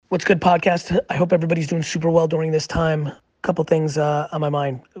What's good, podcast? I hope everybody's doing super well during this time. A couple things on my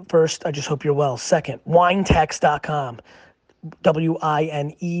mind. First, I just hope you're well. Second, winetext.com, WINETEXT.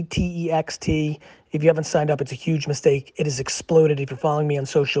 If you haven't signed up, it's a huge mistake. It has exploded. If you're following me on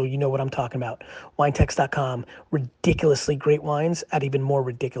social, you know what I'm talking about. Winetext.com, ridiculously great wines at even more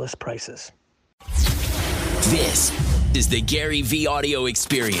ridiculous prices. This is the Gary V audio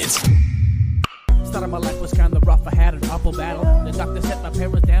experience. Start of my life was kinda rough, I had an awful battle. The doctor set my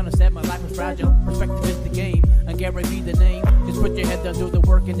parents down and said my life was fragile. Perspective is the game, and Gary V the name. Just put your head down, do the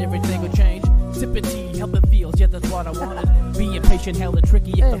work and everything will change. Sipping tea, helping feels, yeah that's what I wanted. Being patient, hell and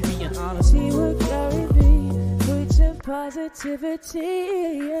tricky if I'm being honest. See what Gary V, preaching positivity.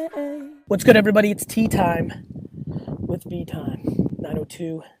 What's good, everybody? It's tea time with V Time,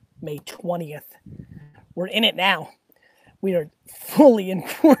 9:02, May 20th. We're in it now. We are fully in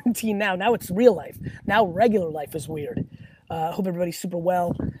quarantine now. Now it's real life. Now regular life is weird. Hope everybody's super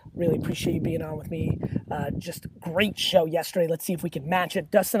well. Really appreciate you being on with me. Just great show yesterday. Let's see if we can match it.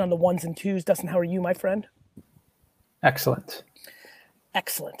 Dustin on the ones and twos. Dustin, how are you, my friend? Excellent.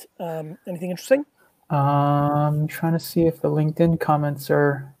 Excellent. Anything interesting? Trying to see if the LinkedIn comments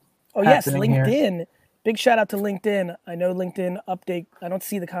are yes, happening LinkedIn. Here. Big shout out to LinkedIn. I know LinkedIn update. I don't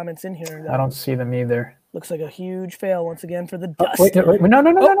see the comments in here. I don't see them either. Looks like a huge fail once again for the Wait,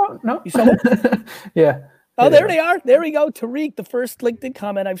 Dustin. No. You saw it? Yeah. Oh, there they are. There we go. Tariq, the first LinkedIn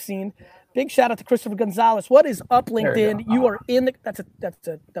comment I've seen. Big shout out to Christopher Gonzalez. What is up, LinkedIn? You are in the.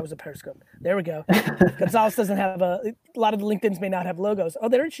 That was a Periscope. There we go. Gonzalez doesn't have a lot of the LinkedIn's may not have logos. Oh,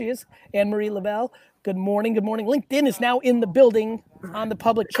 there she is. Anne-Marie Lavelle. Good morning. Good morning. LinkedIn is now in the building on the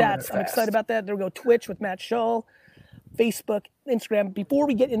public chats. I'm excited about that. There we go. Twitch with Matt Shull. Facebook, Instagram. Before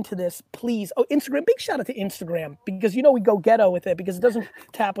we get into this, please. Oh, Instagram. Big shout out to Instagram because we go ghetto with it because it doesn't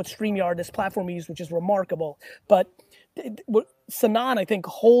tap with StreamYard, this platform we use, which is remarkable. But Sanan, I think,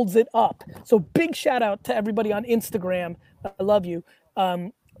 holds it up. So big shout out to everybody on Instagram. I love you.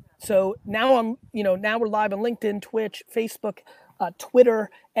 So now now we're live on LinkedIn, Twitch, Facebook, Twitter,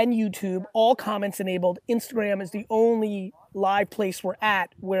 and YouTube. All comments enabled. Instagram is the only live place we're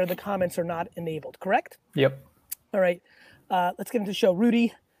at where the comments are not enabled. Correct? Yep. All right, let's get into the show.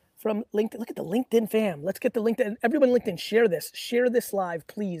 Rudy from LinkedIn. Look at the LinkedIn fam. Let's get the LinkedIn. Everyone on LinkedIn, share this. Share this live,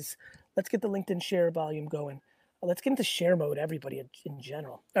 please. Let's get the LinkedIn share volume going. Let's get into share mode, everybody in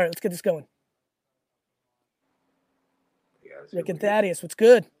general. All right, let's get this going. Rick and Thaddeus, what's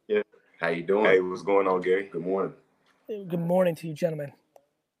good? Yeah. How you doing? Hey, what's going on, Gary? Good morning. Good morning to you, gentlemen.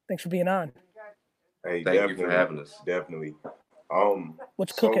 Thanks for being on. Hey, thank you for having us. Definitely.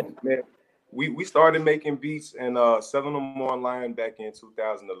 What's cooking? Man, we started making beats and selling them online back in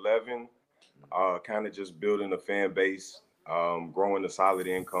 2011. Kind of just building a fan base, growing a solid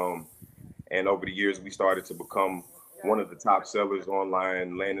income. And over the years, we started to become one of the top sellers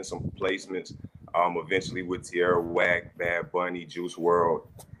online, landing some placements, eventually with Tierra Whack, Bad Bunny, Juice WRLD.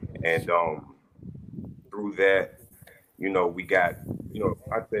 And through that, we got,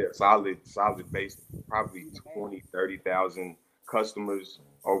 I'd say a solid base, probably 20, 30,000 customers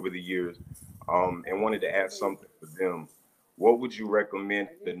over the years, and wanted to add something for them. What would you recommend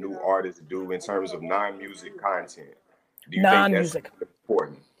the new artists do in terms of non-music content? Do you think that's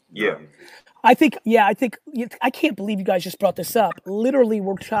important? Yeah. I think I can't believe you guys just brought this up. Literally,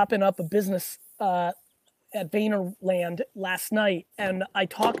 we're chopping up a business at Vaynerland last night, and we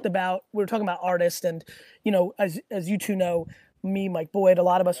were talking about artists, and as you two know, me, Mike Boyd, a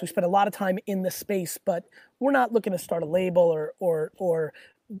lot of us, we spend a lot of time in the space, but we're not looking to start a label or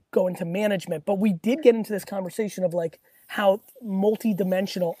go into management. But we did get into this conversation of like how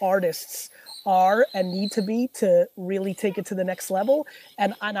multi-dimensional artists are and need to be to really take it to the next level.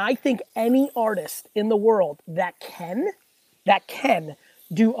 And I think any artist in the world that can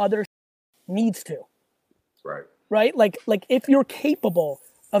do other needs to. Right? Like if you're capable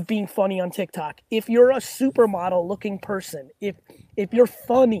of being funny on TikTok, if you're a supermodel looking person, if you're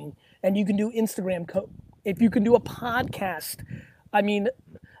funny and you can do Instagram if you can do a podcast, I mean,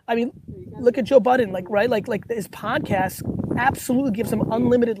 look at Joe Budden, like his podcast absolutely gives him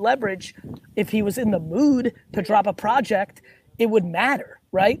unlimited leverage. If he was in the mood to drop a project, it would matter,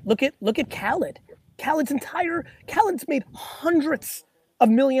 right? Look at Khaled. Khaled's made hundreds of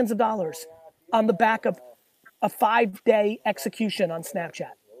millions of dollars on the back of a 5-day execution on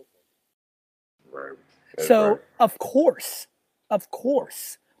Snapchat. Right. So of course,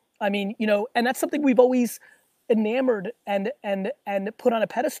 I mean, and that's something we've always enamored and put on a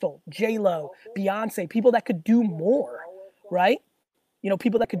pedestal. J-Lo, Beyonce, people that could do more, right?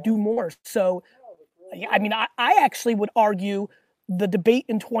 People that could do more. So, I mean, I actually would argue the debate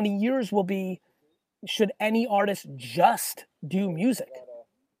in 20 years will be, should any artist just do music?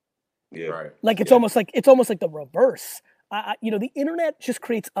 Yeah. Right. Like it's almost like the reverse. The internet just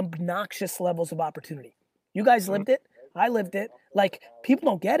creates obnoxious levels of opportunity. You guys lived it. I lived it. Like people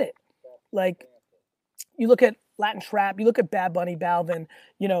don't get it. Like you look at Latin trap, you look at Bad Bunny, Balvin,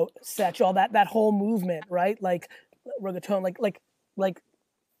 Setch, all that whole movement, right? Like reggaeton,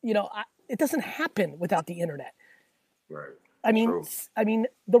 it doesn't happen without the internet. Right. I mean, True.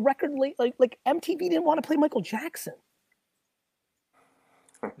 The record like MTV didn't want to play Michael Jackson.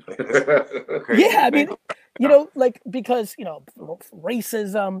 Yeah, I mean, because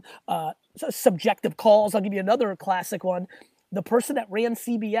racism, subjective calls. I'll give you another classic one. The person that ran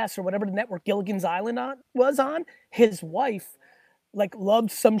CBS or whatever the network Gilligan's Island was on, his wife,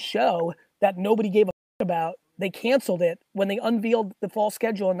 loved some show that nobody gave a about. They canceled it when they unveiled the fall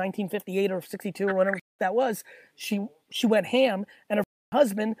schedule in 1958 or 62 or whatever that was. She went ham, and her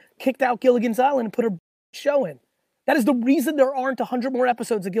husband kicked out Gilligan's Island and put her show in. That is the reason there aren't 100 more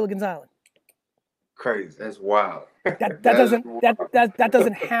episodes of Gilligan's Island. Crazy. That's wild. That doesn't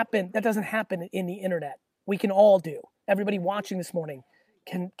happen. That doesn't happen in the internet. We can all do. Everybody watching this morning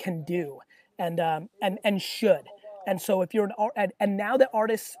can do and should. And so if you're and now that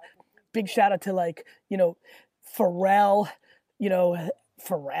artists, big shout out to Pharrell,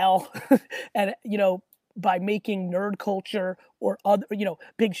 and by making nerd culture or other,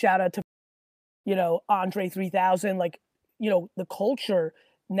 big shout out to Andre 3000, the culture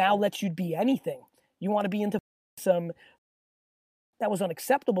now lets you be anything. You want to be into some that was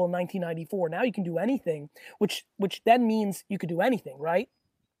unacceptable in 1994. Now you can do anything, which then means you could do anything, right?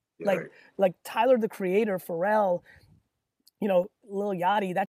 Right. Like Tyler the Creator, Pharrell, Lil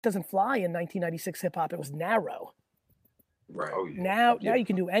Yachty, that doesn't fly in 1996 hip hop. It was narrow. Right. Oh, yeah. Now you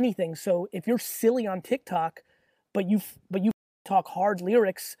can do anything. So if you're silly on TikTok, but you talk hard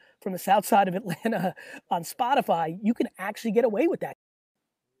lyrics from the south side of Atlanta on Spotify, you can actually get away with that.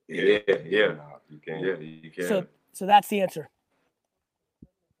 Yeah. You can. Yeah, you can. So that's the answer.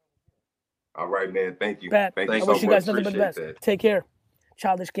 All right, man. Thank you. Bet. Thank I you wish so you much. guys nothing but the best. Appreciate that. Take care.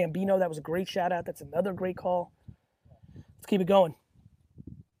 Childish Gambino, that was a great shout out. That's another great call. Let's keep it going.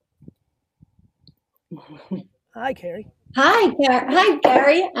 Hi, Carrie. Hi,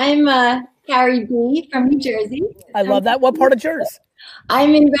 Gary. I'm Carrie B from New Jersey. I love that. What part of Jersey?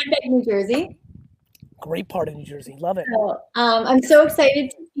 I'm in Red Bank, New Jersey. Great part of New Jersey. Love it. So, I'm so excited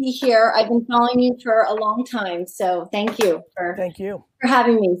to be here. I've been following you for a long time, so thank you for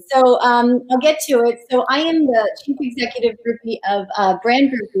having me. So I'll get to it. So I am the Chief Executive Groupie of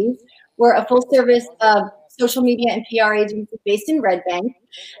Brand Groupies. We're a full-service social media and PR agency based in Red Bank.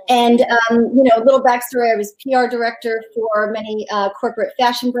 And, a little backstory, I was PR director for many corporate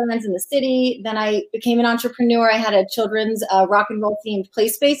fashion brands in the city. Then I became an entrepreneur. I had a children's rock and roll themed play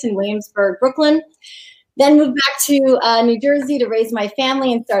space in Williamsburg, Brooklyn. Then moved back to New Jersey to raise my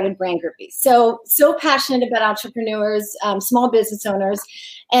family and started Brand Groupies. So passionate about entrepreneurs, small business owners.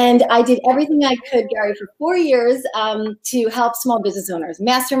 And I did everything I could, Gary, for 4 years to help small business owners,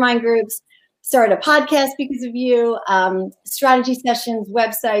 mastermind groups, started a podcast because of you, strategy sessions,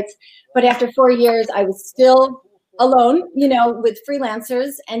 websites. But after 4 years, I was still alone, with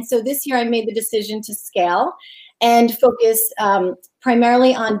freelancers. And so this year I made the decision to scale and focus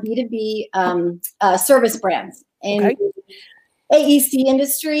primarily on B2B service brands in AEC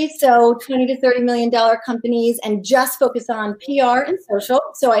industry, so $20 to $30 million companies, and just focus on PR and social.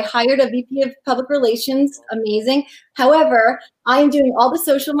 So I hired a VP of public relations, amazing. However, I'm doing all the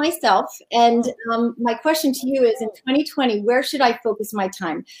social myself. And my question to you is, in 2020, where should I focus my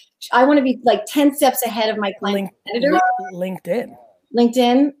time? I want to be 10 steps ahead of my client competitors. LinkedIn.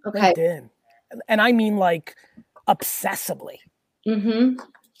 LinkedIn, okay. LinkedIn. And I mean obsessively. Mm-hmm.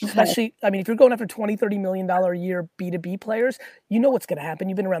 Especially, if you're going after $20, $30 million a year B2B players, you know what's going to happen.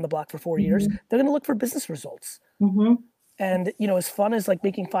 You've been around the block for 4 years. They're going to look for business results. Mm-hmm. And, as fun as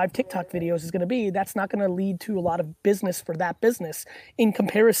making 5 TikTok videos is going to be, that's not going to lead to a lot of business for that business in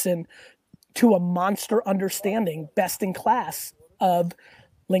comparison to a monster understanding, best in class of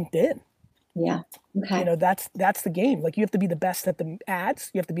LinkedIn. Yeah. Okay. That's the game. You have to be the best at the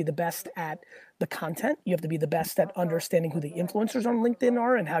ads. You have to be the best at the content. You have to be the best at understanding who the influencers on LinkedIn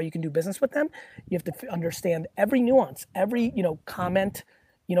are and how you can do business with them. You have to understand every nuance, every,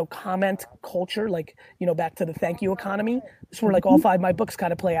 comment culture, back to the thank you economy. This is where all 5 of my books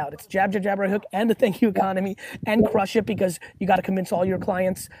kind of play out. It's jab, jab, jab, right hook, and the thank you economy, and crush it, because you got to convince all your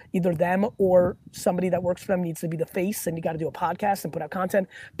clients, either them or somebody that works for them needs to be the face, and you got to do a podcast and put out content.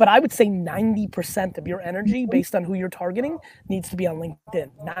 But I would say 90% of your energy, based on who you're targeting, needs to be on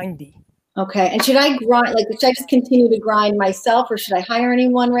LinkedIn. 90. Okay. And should I grind, should I just continue to grind myself, or should I hire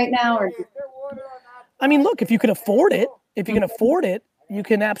anyone right now? Or look, if you can afford it, You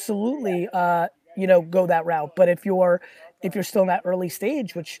can absolutely, go that route. But if you're still in that early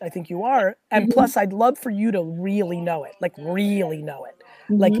stage, which I think you are, and plus I'd love for you to really know it, like really know it.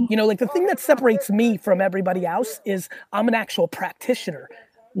 Like, like the thing that separates me from everybody else is I'm an actual practitioner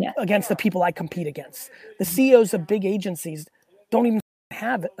against the people I compete against. The CEOs of big agencies don't even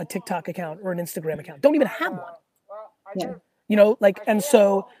have a TikTok account or an Instagram account, don't even have one. Yeah. And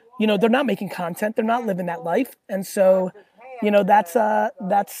so, they're not making content, they're not living that life. And so, that's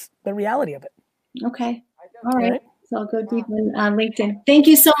the reality of it. Okay. All right. So I'll go deep on LinkedIn. Thank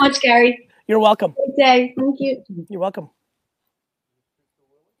you so much, Gary. You're welcome. Good day. Thank you. You're welcome.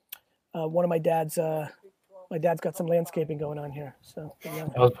 One of my dad's got some landscaping going on here. So I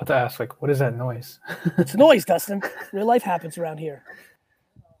was about to ask, what is that noise? It's noise, Dustin. Real life happens around here.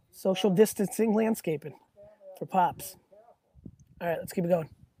 Social distancing landscaping for pops. All right, let's keep it going.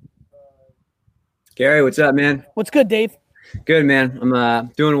 Gary, what's up, man? What's good, Dave? Good, man. I'm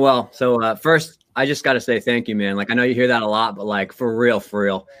doing well. So first, I just got to say thank you, man. I know you hear that a lot, but for real,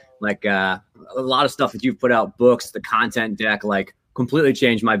 a lot of stuff that you've put out, books, the content deck, completely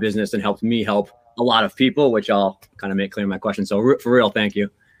changed my business and helped me help a lot of people, which I'll kind of make clear in my question. So for real, thank you.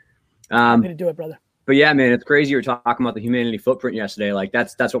 Happy to do it, brother. But yeah, man, it's crazy. You were talking about the humanity footprint yesterday.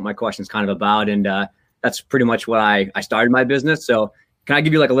 That's what my question's kind of about. And that's pretty much what I started my business. So can I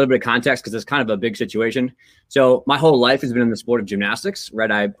give you a little bit of context? Because it's kind of a big situation. So my whole life has been in the sport of gymnastics,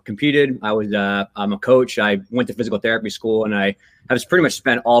 right? I competed. I'm a coach. I went to physical therapy school, and I have pretty much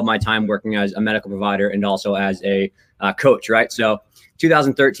spent all of my time working as a medical provider and also as a coach, right? So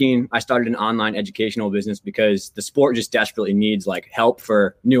 2013, I started an online educational business because the sport just desperately needs help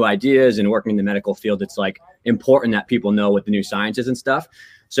for new ideas, and working in the medical field, it's important that people know what the new science is and stuff.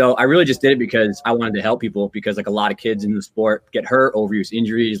 So I really just did it because I wanted to help people, because a lot of kids in the sport get hurt, overuse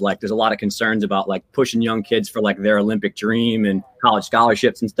injuries. There's a lot of concerns about pushing young kids for their Olympic dream and college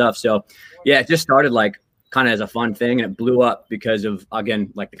scholarships and stuff. So yeah, it just started kind of as a fun thing, and it blew up because of,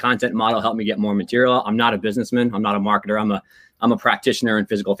 again, the content model helped me get more material. I'm not a businessman. I'm not a marketer. I'm a practitioner in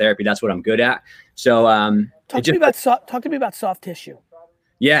physical therapy. That's what I'm good at. So talk to me about soft tissue.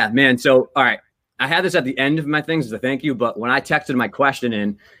 Yeah, man. So all right. I had this at the end of my things as a thank you, but when I texted my question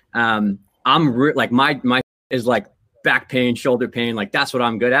in, my is back pain, shoulder pain, that's what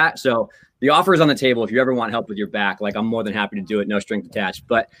I'm good at. So the offer is on the table. If you ever want help with your back, I'm more than happy to do it. No strings attached.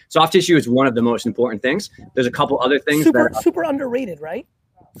 But soft tissue is one of the most important things. There's a couple other things super underrated, right?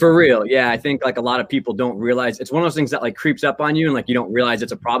 For real. Yeah. I think a lot of people don't realize it's one of those things that creeps up on you, and you don't realize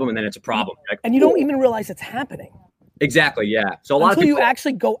it's a problem, and then it's a problem. And you don't even realize it's happening. Exactly. Yeah. So a lot of people, you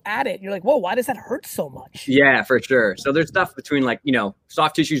actually go at it, you're like, whoa, why does that hurt so much? Yeah, for sure. So there's stuff between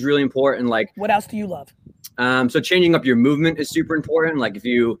soft tissue is really important. What else do you love? So changing up your movement is super important. If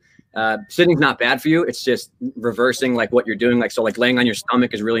you, sitting's not bad for you. It's just reversing what you're doing. So laying on your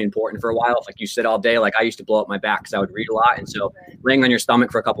stomach is really important for a while. If you sit all day, I used to blow up my back because I would read a lot. And so laying on your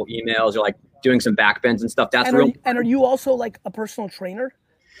stomach for a couple emails or doing some back bends and stuff, that's real. And are you also a personal trainer?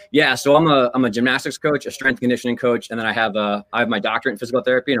 Yeah, so I'm a gymnastics coach, a strength conditioning coach, and then I have my doctorate in physical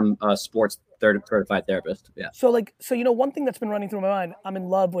therapy, and I'm a sports certified therapist. Yeah. So one thing that's been running through my mind, I'm in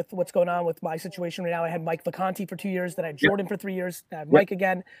love with what's going on with my situation right now. I had Mike Vacanti for 2 years, then I had Jordan for 3 years, I had Mike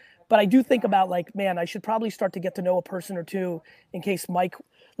again. But I do think about man, I should probably start to get to know a person or two in case Mike,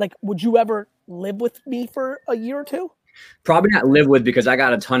 would you ever live with me for a year or two? Probably not live with, because I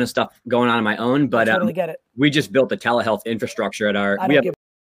got a ton of stuff going on my own, but I totally get it. We just built the telehealth infrastructure at our,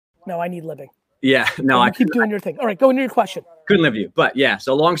 no, I need living. Yeah, no, I keep doing your thing. All right, go into your question. Couldn't live you, but yeah.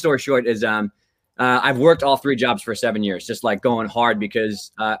 So long story short is, I've worked all 3 jobs for 7 years, just going hard,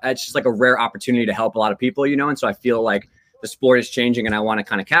 because it's just a rare opportunity to help a lot of people, And so I feel the sport is changing, and I want to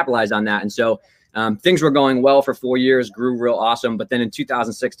kind of capitalize on that. And so things were going well for 4 years, grew real awesome. But then in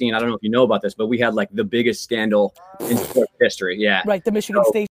 2016, I don't know if you know about this, but we had the biggest scandal in sports history. Yeah, right. The Michigan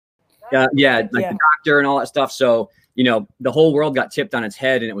State. The doctor and all that stuff. So the whole world got tipped on its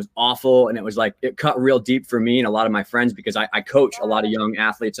head, and it was awful. And it was it cut real deep for me and a lot of my friends, because I coach a lot of young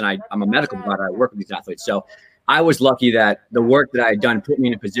athletes, and I'm a medical provider. I work with these athletes. So I was lucky that the work that I had done put me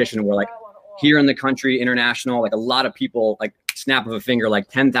in a position where here in the country, international, a lot of people, snap of a finger,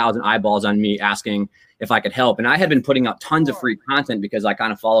 10,000 eyeballs on me asking if I could help. And I had been putting out tons of free content because I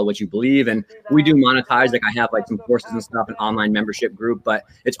kind of follow what you believe. And we do monetize, I have some courses and stuff, an online membership group, but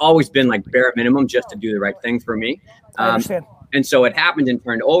it's always been bare minimum just to do the right thing for me. I understand. And so it happened and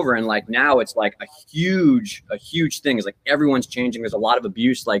turned over. And now it's a huge thing. It's everyone's changing. There's a lot of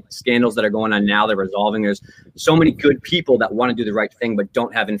abuse, scandals that are going on now. They're resolving. There's so many good people that want to do the right thing, but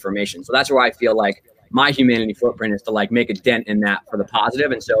don't have information. So that's where I feel my humanity footprint is to make a dent in that for the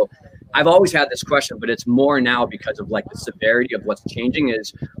positive. And so I've always had this question, but it's more now because of like the severity of what's changing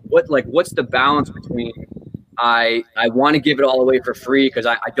is what's the balance between I want to give it all away for free because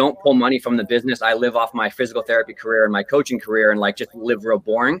I don't pull money from the business. I live off my physical therapy career and my coaching career and like just live real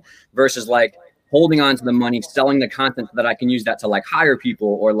boring versus like holding on to the money, selling the content so that I can use that to like hire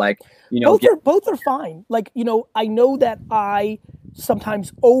people or like, both are fine. Like, I know that I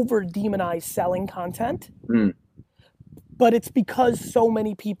sometimes over demonize selling content, but it's because so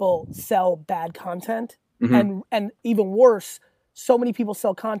many people sell bad content and even worse, so many people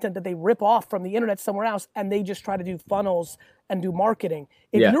sell content that they rip off from the internet somewhere else and they just try to do funnels and do marketing.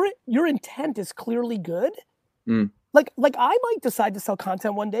 If your intent is clearly good, like I might decide to sell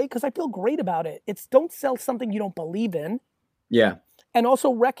content one day because I feel great about it. It's don't sell something you don't believe in. Yeah. And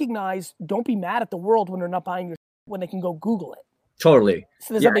also recognize, don't be mad at the world when they're not buying your when they can go Google it. Totally.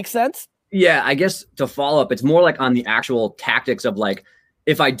 So does that make sense? Yeah, I guess to follow up, it's more like on the actual tactics of like,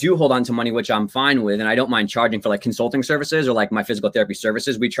 if I do hold on to money, which I'm fine with, and I don't mind charging for like consulting services or like my physical therapy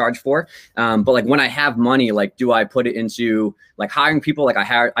services we charge for. But like when I have money, like, do I put it into like hiring people? Like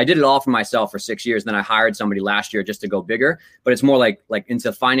I did it all for myself for 6 years. Then I hired somebody last year just to go bigger, but it's more like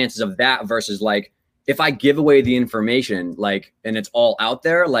into finances of that versus like, if I give away the information, like, and it's all out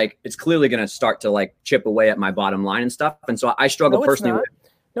there, like it's clearly going to start to like chip away at my bottom line and stuff. And so I struggle personally with.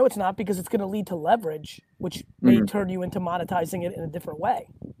 No, it's not, because it's going to lead to leverage, which may turn you into monetizing it in a different way.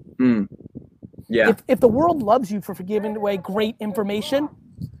 Yeah. If the world loves you for giving away great information,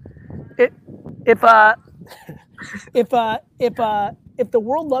 if the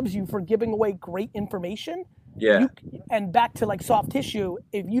world loves you for giving away great information, and back to like soft tissue,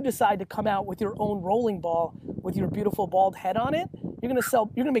 if you decide to come out with your own rolling ball with your beautiful bald head on it, you're going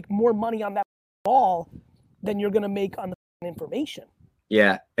to make more money on that ball than you're going to make on the information.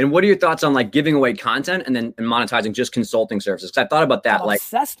 Yeah. And what are your thoughts on like giving away content and then monetizing just consulting services? Because I thought about that. I'm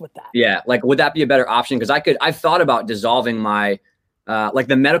obsessed with that. Yeah. Like, would that be a better option? Because I've thought about dissolving my, like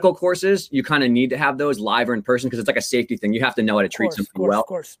the medical courses, you kind of need to have those live or in person because it's like a safety thing. You have to know how to treat somebody well. Of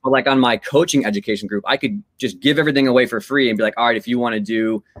course. But like on my coaching education group, I could just give everything away for free and be like, all right, if you want to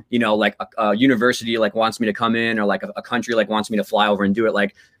do, like a university like wants me to come in or like a country like wants me to fly over and do it,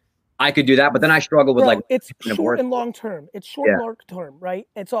 like I could do that, but then I struggle with like it's short and long term. It's short and long term, right?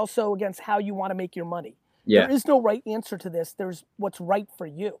 It's also against how you want to make your money. Yeah. There is no right answer to this. There's what's right for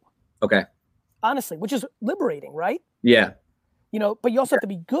you. Okay. Honestly, which is liberating, right? Yeah. But you also have to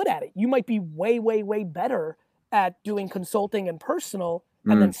be good at it. You might be way, way, way better at doing consulting and personal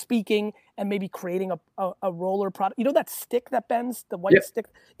and then speaking and maybe creating a roller product. That stick that bends, the white stick,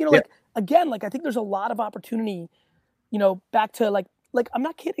 like again, like I think there's a lot of opportunity, back to like I'm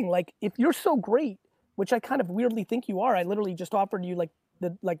not kidding. Like if you're so great, which I kind of weirdly think you are, I literally just offered you like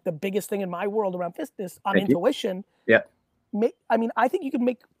the biggest thing in my world around fitness on intuition. Yeah. I think you could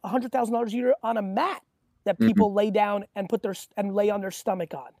make $100,000 a year on a mat that people lay down and lay on their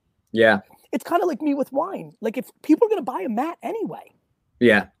stomach on. Yeah. It's kind of like me with wine. Like if people are going to buy a mat anyway.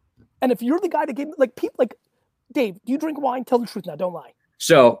 Yeah. And if you're the guy that gave like Dave, do you drink wine? Tell the truth now. Don't lie.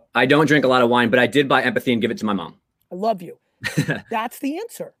 So I don't drink a lot of wine, but I did buy empathy and give it to my mom. I love you. That's the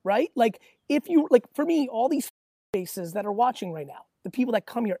answer, right? Like if you like, for me, all these faces that are watching right now, the people that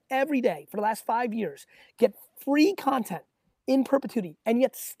come here every day for the last 5 years get free content in perpetuity and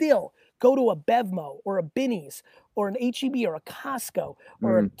yet still go to a Bevmo or a Binny's or an HEB or a Costco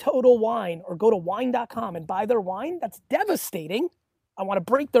or a Total Wine or go to wine.com and buy their wine. That's devastating. I want to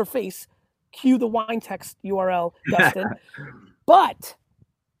break their face. Cue the wine text URL, Dustin. But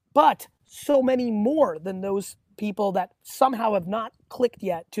so many more than those people that somehow have not clicked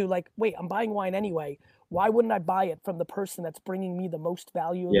yet to like, wait, I'm buying wine anyway. Why wouldn't I buy it from the person that's bringing me the most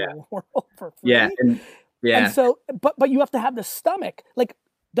value in the world for free? Yeah. And so, but you have to have the stomach. Like,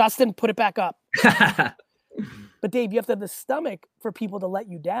 Dustin, put it back up. But Dave, you have to have the stomach for people to let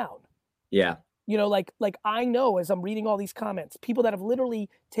you down. Yeah. Like I know as I'm reading all these comments, people that have literally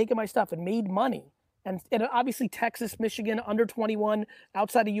taken my stuff and made money. And obviously Texas, Michigan, under 21,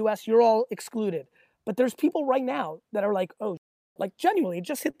 outside the US, you're all excluded. But there's people right now that are like, oh, like genuinely, it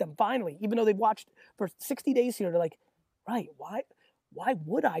just hit them finally, even though they've watched for 60 days here. They're like, right, why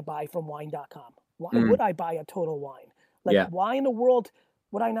would I buy from wine.com? Why would I buy a Total Wine? Like, why in the world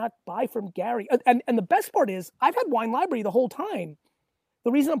would I not buy from Gary? And the best part is I've had Wine Library the whole time.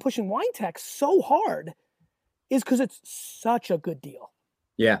 The reason I'm pushing Wine Tech so hard is because it's such a good deal.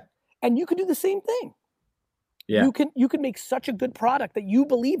 Yeah. And you could do the same thing. Yeah. You can make such a good product that you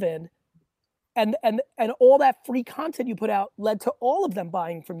believe in. And all that free content you put out led to all of them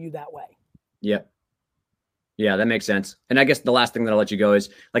buying from you that way. Yeah. Yeah, that makes sense. And I guess the last thing that I'll let you go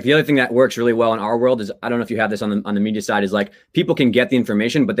is like the other thing that works really well in our world is, I don't know if you have this on the media side, is like people can get the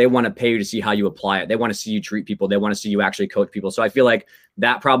information, but they want to pay you to see how you apply it. They want to see you treat people. They want to see you actually coach people. So I feel like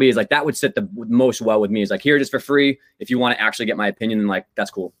that probably is like, that would sit the most well with me, is like, here, just for free. If you want to actually get my opinion, then like, that's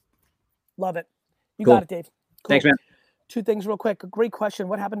cool. Love it. You Cool. got it, Dave. Cool. Thanks, man. Two things real quick. A great question.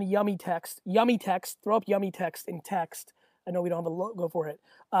 What happened to Yummy Text? Yummy Text, throw up Yummy Text in text. I know we don't have a logo for it.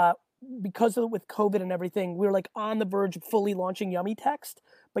 Because of with COVID and everything, we're like on the verge of fully launching Yummy Text,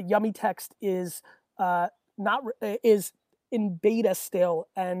 but Yummy Text is is in beta still.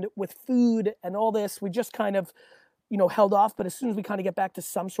 And with food and all this, we just kind of, held off. But as soon as we kind of get back to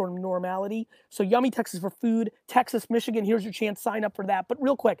some sort of normality, so Yummy Text is for food. Texas, Michigan, here's your chance. Sign up for that. But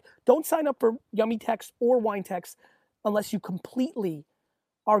real quick, don't sign up for Yummy Text or Wine Text unless you completely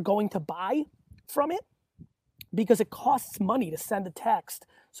are going to buy from it, because it costs money to send a text.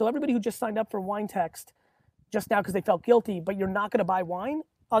 So everybody who just signed up for Wine Text just now because they felt guilty, but you're not going to buy wine,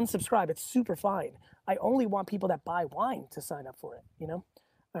 unsubscribe. It's super fine. I only want people that buy wine to sign up for it, All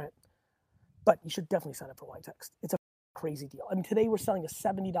right. But you should definitely sign up for Wine Text. It's a crazy deal. I mean, today we're selling a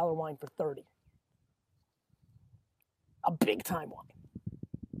 $70 wine for $30. A big time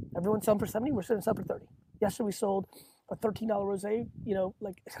wine. Everyone's selling for $70, we're selling for $30. Yesterday we sold a $13 rosé,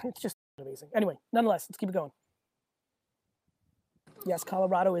 it's just amazing. Anyway, nonetheless, let's keep it going. Yes,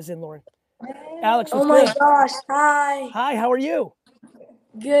 Colorado is in, Lauren. Alex, oh my gosh, hi. Hi, how are you?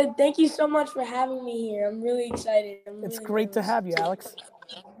 Good. Thank you so much for having me here. I'm really excited. It's great to have you, Alex.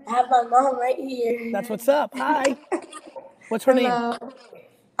 I have my mom right here. That's what's up. Hi. What's her name?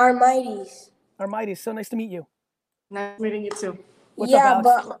 Armides. Armides, so nice to meet you. Nice meeting you too. What's up,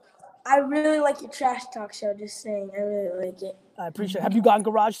 Alex? But I really like your trash talk show, just saying. I really like it. I appreciate it. Have you gone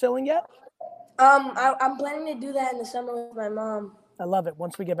garage selling yet? I'm planning to do that in the summer with my mom. I love it.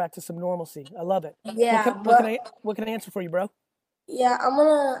 Once we get back to some normalcy. I love it. Yeah. What can I answer for you, bro? Yeah, I'm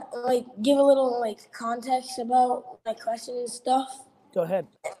gonna give a little context about my question and stuff. Go ahead.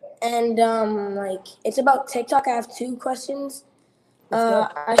 And it's about TikTok. I have two questions.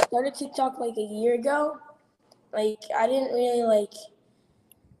 I started TikTok a year ago. I didn't really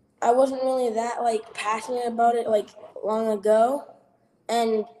I wasn't really that passionate about it long ago,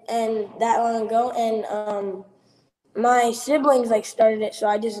 and that long ago, and my siblings started it, so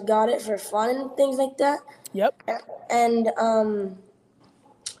I just got it for fun and things like that. Yep. And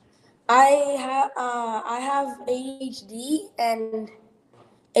I have ADHD, and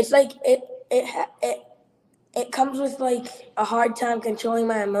it's it comes with a hard time controlling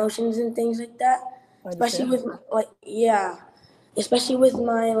my emotions and things like that. Especially with especially with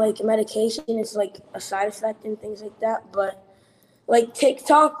my medication. It's a side effect and things like that. But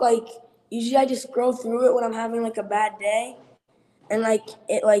TikTok, usually I just scroll through it when I'm having a bad day, and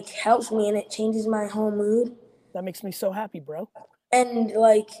it helps me and it changes my whole mood. That makes me so happy, bro. And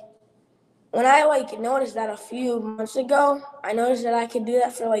when I noticed that a few months ago, I noticed that I could do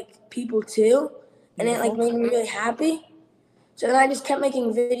that for people too, and it made me really happy. So then I just kept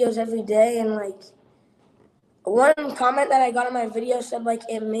making videos every day, and one comment that I got on my video said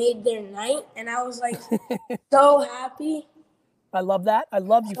it made their night, and I was so happy. I love that. I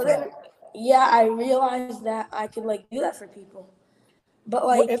love you for that. Yeah, I realized that I could do that for people.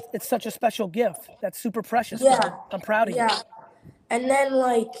 But it's such a special gift. That's super precious. Yeah, bro. I'm proud of you. Yeah, and then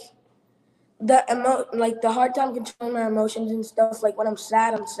the hard time controlling my emotions and stuff. When I'm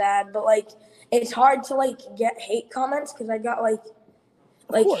sad, but it's hard to get hate comments because I got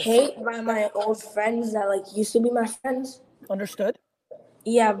hate by my old friends that used to be my friends. Understood.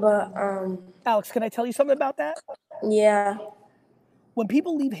 Yeah, but Alex, can I tell you something about that? Yeah. When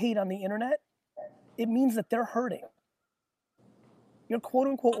people leave hate on the internet, it means that they're hurting. Your quote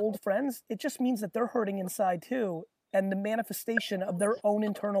unquote old friends, it just means that they're hurting inside too. And the manifestation of their own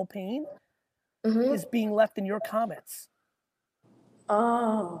internal pain is being left in your comments.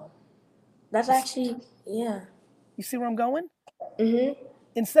 Oh, that's actually, yeah. You see where I'm going? Mm-hmm.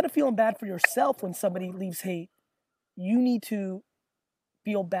 Instead of feeling bad for yourself when somebody leaves hate, you need to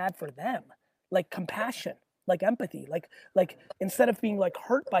feel bad for them, compassion, empathy, instead of being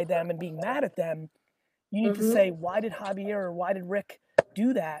hurt by them and being mad at them, you need to say, why did Javier or why did Rick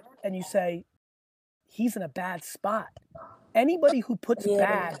do that? And you say, he's in a bad spot. Anybody who puts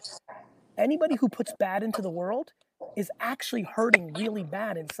bad into the world is actually hurting really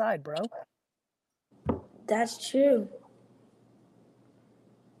bad inside, bro. That's true.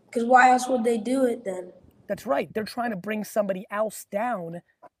 Because why else would they do it then? That's right. They're trying to bring somebody else down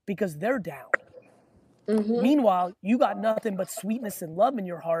because they're down. Mm-hmm. Meanwhile, you got nothing but sweetness and love in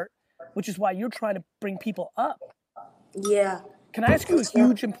your heart, which is why you're trying to bring people up. Yeah. Can I ask you a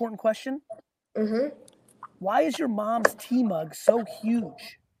huge important question? Mm-hmm. Why is your mom's tea mug so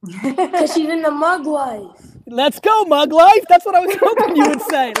huge? Because she's in the mug life. Let's go, mug life. That's what I was hoping you would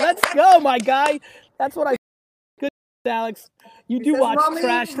say. Let's go, my guy. That's what I. Good, Alex. You do watch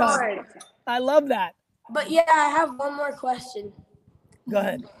Trash Talk. I love that. But yeah, I have one more question. Go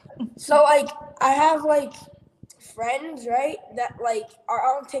ahead. So like, I have like friends, right, that like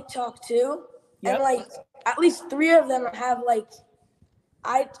are on TikTok too, and like at least 3 of them have like,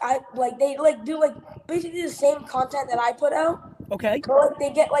 I like they like do like basically the same content that I put out. Okay. But like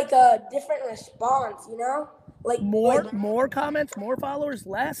they get like a different response, you know, like more comments, more followers,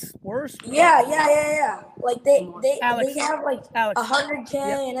 less, worse. Yeah. Like they Alex, they have like 100K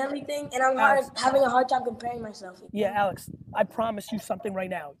and everything, and I'm having a hard time comparing myself. Yeah, Alex, I promise you something right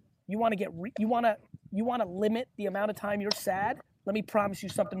now. You want to get you want to limit the amount of time you're sad. Let me promise you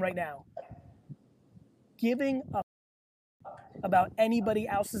something right now. Giving a about anybody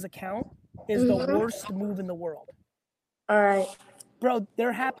else's account is the worst move in the world. All right. Bro,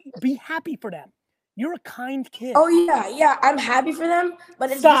 they're happy. Be happy for them. You're a kind kid. Oh, yeah. I'm happy for them, but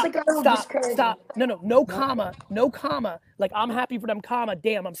it's just like a little discouraging. Stop. No comma. Like, I'm happy for them, comma.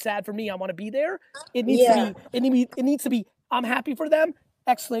 Damn, I'm sad for me. I want to be there. It needs to be, I'm happy for them,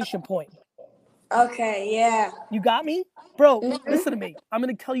 exclamation point. Okay, yeah. You got me? Bro, listen to me. I'm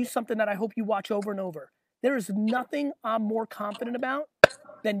going to tell you something that I hope you watch over and over. There is nothing I'm more confident about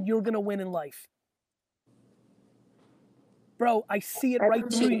than you're going to win in life. Bro, I see it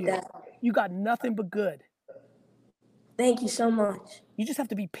right through you. You got nothing but good. Thank you so much. You just have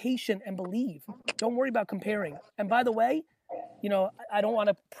to be patient and believe. Don't worry about comparing. And by the way, you know, I don't want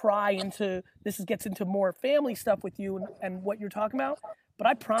to pry into this. Gets into more family stuff with you and what you're talking about. But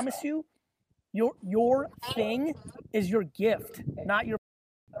I promise you, your thing is your gift, not your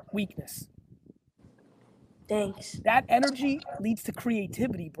weakness. Thanks. That energy leads to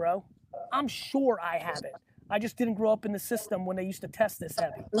creativity, bro. I'm sure I have it. I just didn't grow up in the system when they used to test this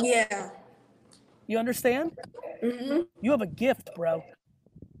heavy. Yeah. You understand? Mm-hmm. You have a gift, bro.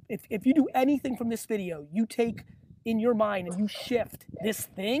 If you do anything from this video, you take in your mind and you shift this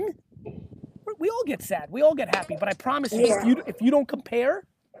thing, we all get sad. We all get happy. But I promise you, if you don't compare,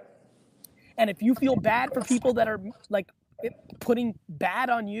 and if you feel bad for people that are like putting bad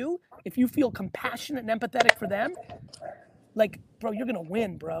on you, if you feel compassionate and empathetic for them, like, bro, you're going to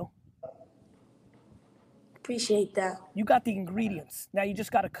win, bro. Appreciate that. You got the ingredients. Now you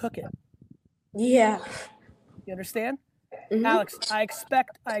just got to cook it. Yeah. You understand? Mm-hmm. Alex, I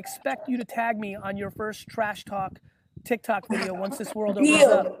expect you to tag me on your first Trash Talk TikTok video once this world opens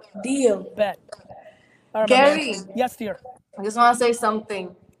up. Deal. Bet. All right, Gary. Yes, dear. I just want to say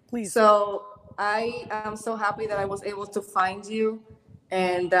something. Please. So I am so happy that I was able to find you,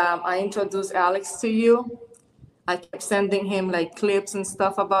 and I introduced Alex to you. I kept sending him like clips and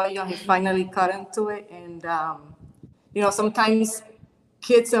stuff about you, and he finally got into it. And you know, sometimes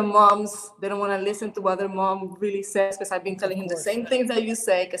kids and moms, they don't want to listen to what their mom really says, because I've been telling him the same things that you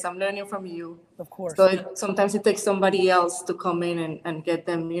say, because I'm learning from you. Of course. So sometimes it takes somebody else to come in and get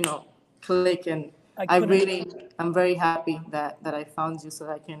them, you know, click. And I'm very happy that I found you so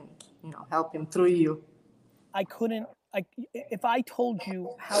that I can, you know, help him through you. If I told you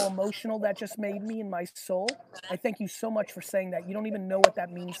how emotional that just made me in my soul, I thank you so much for saying that. You don't even know what that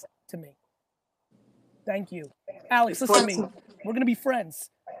means to me. Thank you. Alex, listen to me. We're going to be friends.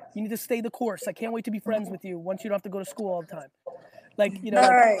 You need to stay the course. I can't wait to be friends with you once you don't have to go to school all the time. Like, you know,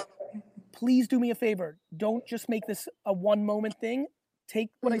 all right. Please do me a favor. Don't just make this a one moment thing. Take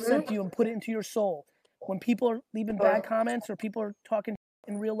what I said to you and put it into your soul. When people are leaving bad comments or people are talking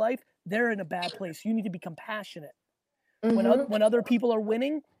in real life, they're in a bad place. You need to be compassionate. When other people are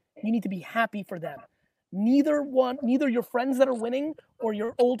winning, you need to be happy for them. Neither your friends that are winning or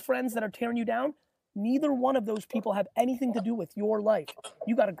your old friends that are tearing you down, neither one of those people have anything to do with your life.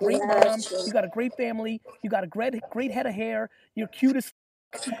 You got a great mom, you got a great family, you got a great head of hair, you're cute as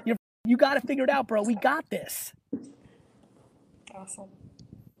you got it figured out, bro. We got this. Awesome.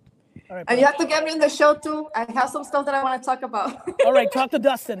 All right, and you have to get me in the show too. I have some stuff that I want to talk about. All right, talk to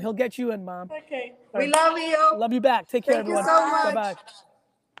Dustin. He'll get you in, Mom. Okay. We love you. Love you back. Take care, everyone. Thank you so much. Bye-bye.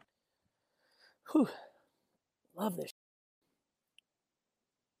 Whew. Love this.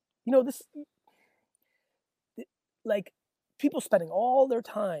 You know, this, like, people spending all their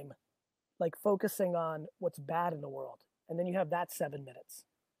time, like, focusing on what's bad in the world. And then you have that 7 minutes.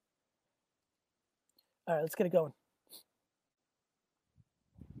 All right, let's get it going.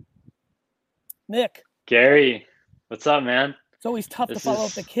 Nick. Gary, what's up, man? It's always tough to follow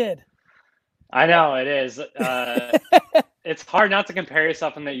up the kid. I know it is. It's hard not to compare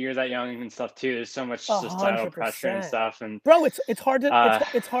yourself when you're that young and stuff too. There's so much societal pressure and stuff. And bro, it's hard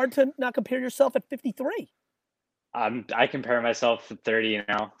to not compare yourself at 53. I compare myself to 30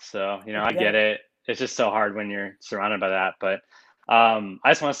 now, so I get it. It's just so hard when you're surrounded by that. But I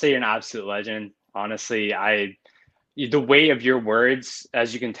just want to say you're an absolute legend. Honestly, the weight of your words,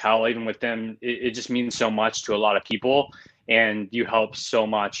 as you can tell, even with them, it just means so much to a lot of people, and you help so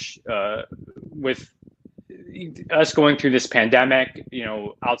much with us going through this pandemic.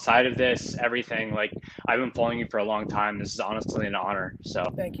 Outside of this, everything. Like, I've been following you for a long time. This is honestly an honor. So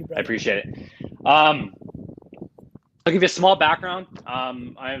thank you, brother. I appreciate it. I'll give you a small background.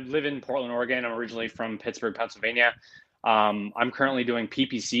 I live in Portland, Oregon. I'm originally from Pittsburgh, Pennsylvania. I'm currently doing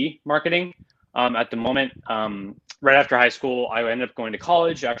PPC marketing at the moment. Right after high school, I ended up going to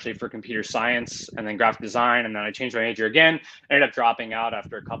college actually for computer science and then graphic design. And then I changed my major again. I ended up dropping out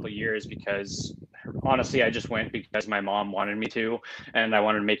after a couple of years because honestly, I just went because my mom wanted me to, and I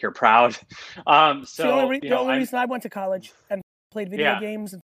wanted to make her proud. So the only reason I went to college and played video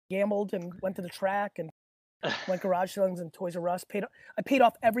games and gambled and went to the track and went garage sales and Toys R Us. I paid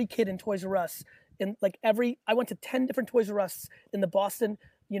off every kid in Toys R Us. I went to 10 different Toys R Us in the Boston,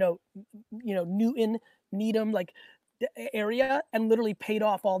 Newton, Needham, area, and literally paid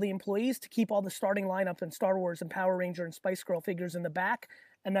off all the employees to keep all the starting lineup and Star Wars and Power Ranger and Spice Girl figures in the back.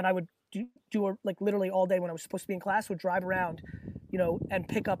 And then I would do literally all day when I was supposed to be in class, would drive around, and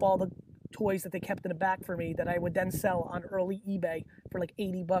pick up all the toys that they kept in the back for me that I would then sell on early eBay for like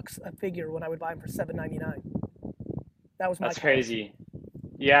 $80 a figure when I would buy them for $7.99. That was my That's crazy.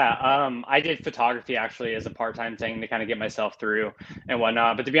 Yeah, I did photography actually as a part-time thing to kind of get myself through and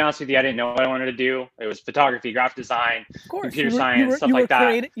whatnot. But to be honest with you, I didn't know what I wanted to do. It was photography, graphic design, computer science, stuff like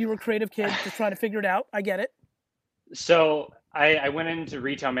that. You were a creative kid just trying to figure it out. I get it. So I went into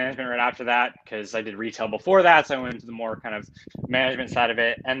retail management right after that because I did retail before that. So I went into the more kind of management side of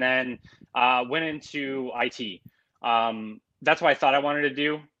it, and then went into IT. That's what I thought I wanted to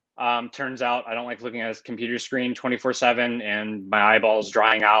do. Turns out I don't like looking at a computer screen 24/7 and my eyeballs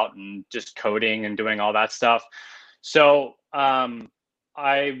drying out and just coding and doing all that stuff. So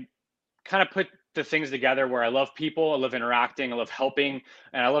I kind of put the things together where I love people, I love interacting, I love helping,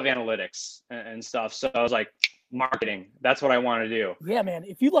 and I love analytics and stuff. So I was like, marketing, that's what I want to do. Yeah, man.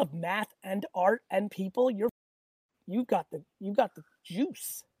 If you love math and art and people, you've got the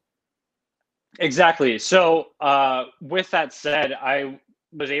juice. Exactly. So with that said, I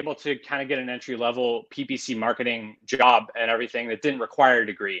was able to kind of get an entry level PPC marketing job and everything that didn't require a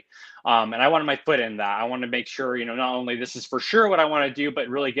degree. And I wanted my foot in that. I wanted to make sure, not only this is for sure what I want to do, but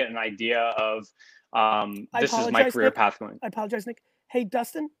really get an idea of this is my career path going. I apologize, Nick. Hey,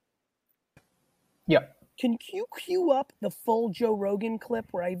 Dustin. Yeah. Can you cue up the full Joe Rogan clip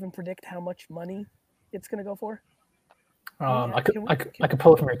where I even predict how much money it's going to go for? I could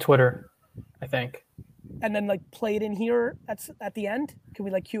pull it from your Twitter, I think. And then play it in here at the end. Can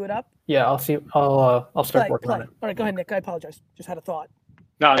we cue it up? Yeah, I'll see. I'll start working on it. All right, go ahead, Nick. I apologize. Just had a thought.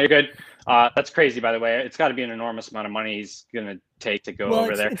 No, you're good. That's crazy, by the way. It's got to be an enormous amount of money he's gonna take to go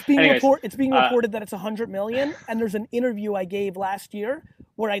over there. It's being reported that it's $100 million, and there's an interview I gave last year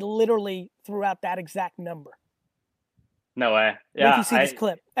where I literally threw out that exact number. No way. Yeah. If you see this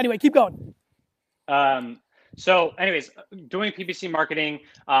clip. Anyway, keep going. So anyways, doing PPC marketing,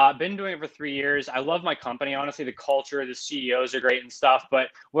 been doing it for 3 years. I love my company. Honestly, the culture, the CEOs are great and stuff. But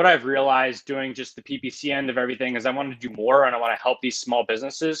what I've realized doing just the PPC end of everything is I want to do more, and I want to help these small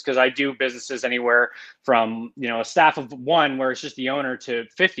businesses, because I do businesses anywhere from, a staff of 1 where it's just the owner to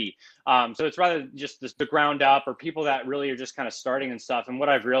 50. So it's rather just the ground up, or people that really are just kind of starting and stuff. And what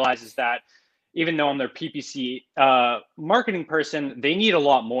I've realized is that even though I'm their PPC marketing person, they need a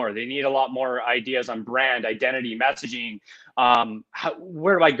lot more. They need a lot more ideas on brand, identity, messaging.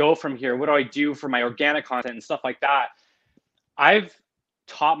 Where do I go from here? What do I do for my organic content and stuff like that? I've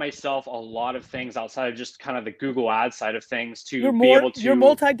taught myself a lot of things outside of just kind of the Google Ads side of things to be able to. You're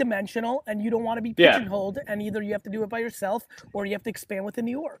multidimensional, and you don't want to be pigeonholed, and either you have to do it by yourself or you have to expand within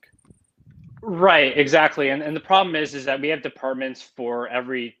New York. Right, exactly. And the problem is that we have departments for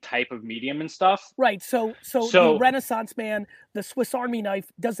every type of medium and stuff. Right. So the Renaissance man, the Swiss Army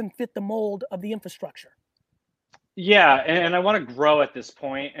knife doesn't fit the mold of the infrastructure. Yeah, and I want to grow at this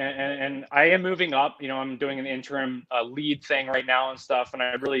point, and I am moving up. I'm doing an interim lead thing right now and stuff, and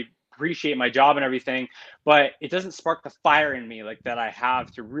I really appreciate my job and everything, but it doesn't spark the fire in me like that I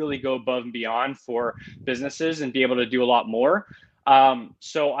have to really go above and beyond for businesses and be able to do a lot more.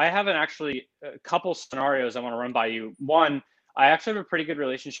 So I have a couple scenarios I want to run by you. One, I actually have a pretty good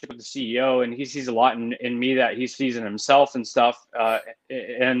relationship with the CEO, and he sees a lot in me that he sees in himself and stuff.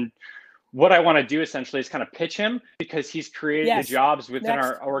 And what I want to do essentially is kind of pitch him, because he's created the jobs within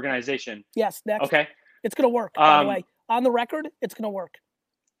our organization. Yes. Next. Okay. It's going to work, by the way. On the record, it's going to work.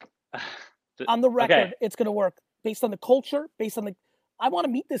 On the record, it's going to work. based on the culture, based on the. I want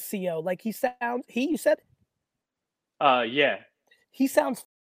to meet this CEO. Like you said. Yeah. He sounds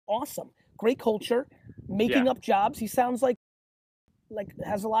awesome. Great culture, making up jobs. He sounds like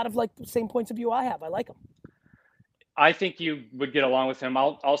has a lot of like the same points of view I have. I like him. I think you would get along with him.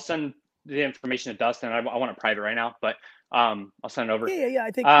 I'll send the information to Dustin. I want it private right now, but I'll send it over. Yeah.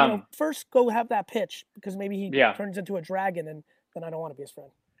 I think first go have that pitch because maybe he turns into a dragon and then I don't want to be his friend.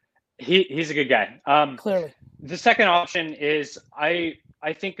 He's a good guy. Clearly. The second option is I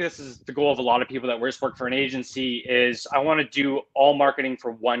think this is the goal of a lot of people that just work for an agency is I want to do all marketing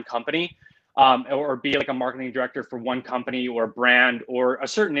for one company. Or be like a marketing director for one company or brand or a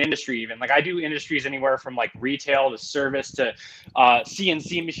certain industry even. Like I do industries anywhere from like retail to service to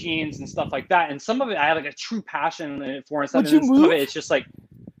CNC machines and stuff like that. And some of it I have like a true passion for and stuff. Would you move? Some of it, it's just like,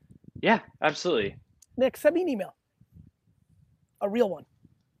 yeah, absolutely. Nick, send me an email. A real one.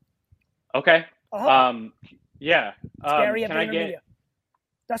 Okay. Yeah. Gary at can I get? Media.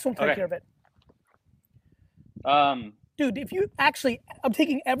 That's what I'm taking care of it. Dude, if you actually, I'm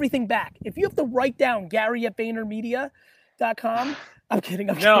taking everything back. If you have to write down Gary at VaynerMedia.com, I'm kidding.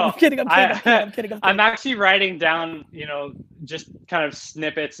 I'm kidding. I'm actually writing down, just kind of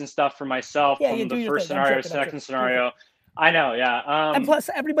snippets and stuff for myself from the first scenario, second scenario. I know, yeah. And plus,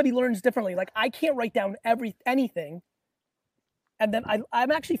 everybody learns differently. Like, I can't write down anything. And then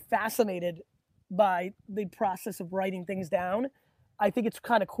I'm actually fascinated by the process of writing things down. I think it's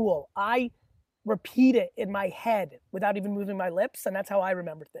kind of cool. I repeat it in my head without even moving my lips, and that's how I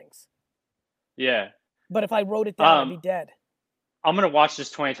remember things. Yeah. But if I wrote it down, I'd be dead. I'm gonna watch this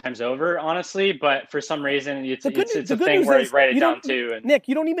 20 times over, honestly. But for some reason, it's a thing where I write it down too. And Nick,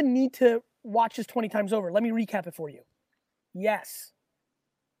 you don't even need to watch this 20 times over. Let me recap it for you. Yes.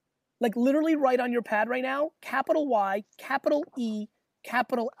 Like literally write on your pad right now, capital Y, capital E,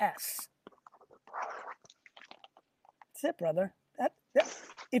 capital S. That's it, brother. That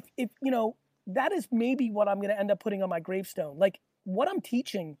if that is maybe what I'm going to end up putting on my gravestone. Like what I'm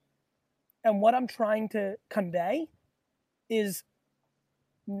teaching and what I'm trying to convey is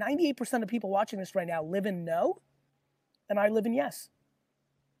 98% of people watching this right now live in no, and I live in yes.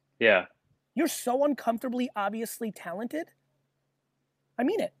 Yeah. You're so uncomfortably, obviously talented. I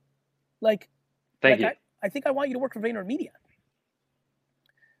mean it. Like, thank you. I think I want you to work for VaynerMedia.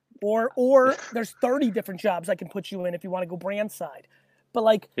 Or there's 30 different jobs I can put you in if you want to go brand side. But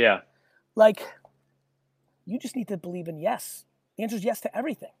like you just need to believe in yes. The answer is yes to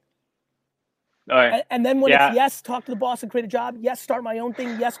everything. All right. And then when it's yes, talk to the boss and create a job. Yes, start my own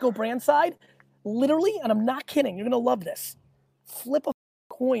thing. Yes, go brand side. Literally, and I'm not kidding, you're going to love this. Flip a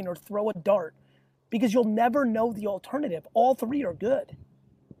coin or throw a dart because you'll never know the alternative. All three are good.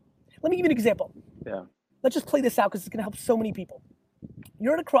 Let me give you an example. Yeah. Let's just play this out because it's going to help so many people.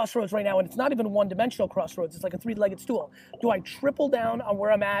 You're at a crossroads right now, and it's not even a one-dimensional crossroads. It's like a three-legged stool. Do I triple down on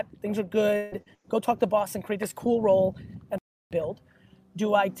where I'm at? Things are good. Go talk to boss and create this cool role and build.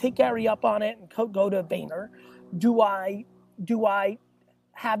 Do I take Gary up on it and go to Vayner? Do I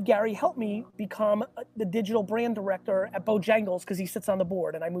have Gary help me become the digital brand director at Bojangles because he sits on the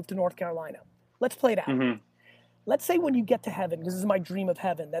board and I moved to North Carolina? Let's play it out. Mm-hmm. Let's say when you get to heaven, because this is my dream of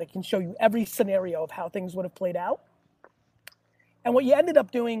heaven, that it can show you every scenario of how things would have played out. And what you ended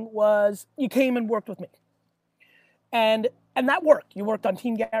up doing was you came and worked with me. And that worked. You worked on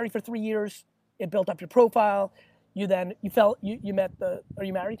Team Gary for 3 years. It built up your profile. You met are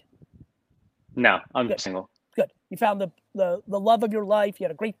you married? No, I'm single. Good. You found the love of your life. You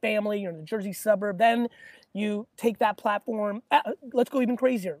had a great family. You're in the Jersey suburb. Then you take that platform. Let's go even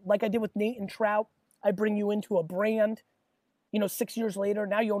crazier. Like I did with Nate and Trout. I bring you into a brand. 6 years later,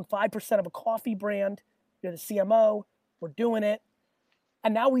 now you own 5% of a coffee brand. You're the CMO. We're doing it.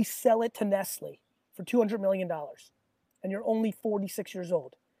 And now we sell it to Nestle for $200 million. And you're only 46 years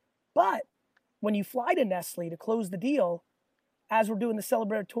old. But when you fly to Nestle to close the deal, as we're doing the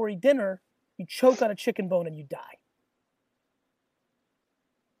celebratory dinner, you choke on a chicken bone and you die.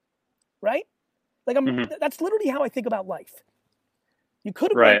 Right? Like that's literally how I think about life. You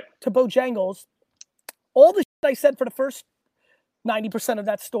could have went to Bojangles. All the shit I said for the first 90% of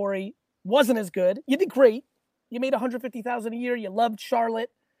that story wasn't as good. You did great. You made $150,000 a year. You loved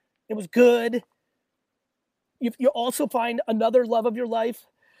Charlotte. It was good. You also find another love of your life,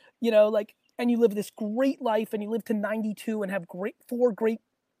 and you live this great life and you live to 92 and have four great,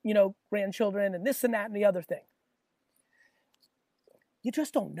 grandchildren and this and that and the other thing. You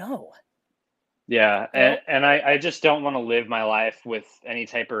just don't know. Yeah, and I just don't want to live my life with any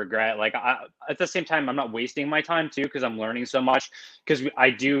type of regret. Like at the same time, I'm not wasting my time too because I'm learning so much. Because I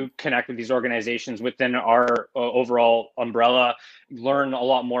do connect with these organizations within our overall umbrella, learn a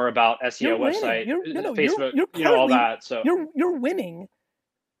lot more about SEO, website, Facebook, all that. So you're winning.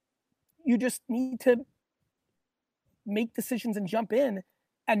 You just need to make decisions and jump in,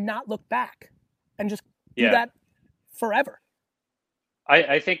 and not look back, and just do that forever.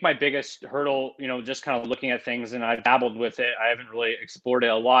 I think my biggest hurdle, just kind of looking at things, and I've dabbled with it, I haven't really explored it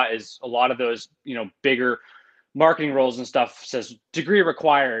a lot, is a lot of those, bigger marketing roles and stuff says degree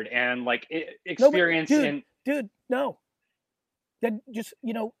required and like experience no. Then just,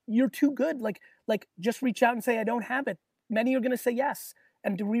 you're too good. Like just reach out and say, I don't have it. Many are going to say yes.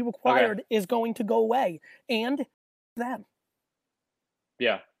 And degree required is going to go away. And them.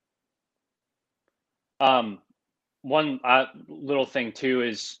 Yeah. One little thing too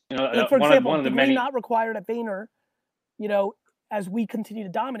is, for example, one of the degree many not required at Vayner, as we continue to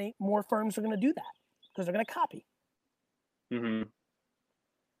dominate, more firms are going to do that because they're going to copy. Mm-hmm.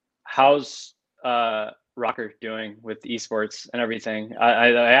 How's Rocker doing with esports and everything? I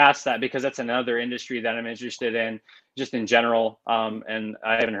asked that because that's another industry that I'm interested in, just in general. And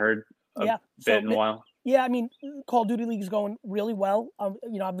I haven't heard a bit in a while. Yeah, I mean, Call of Duty League is going really well.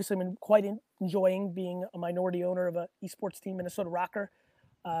 Obviously, I've been quite enjoying being a minority owner of an esports team, Minnesota Rocker.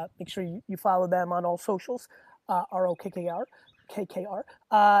 Make sure you follow them on all socials, ROKKR.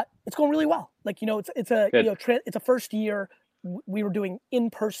 It's going really well. It's a first year. We were doing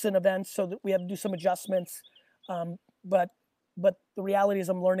in-person events, so that we had to do some adjustments. But the reality is,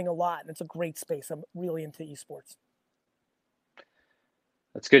 I'm learning a lot, and it's a great space. I'm really into esports.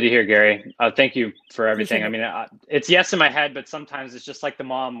 That's good to hear, Gary. Thank you for everything. I mean, it's yes in my head, but sometimes it's just like the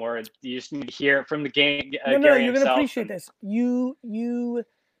mom, where you just need to hear it from the game. Gary you're going to appreciate this. You,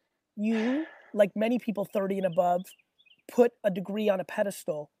 like many people 30 and above, put a degree on a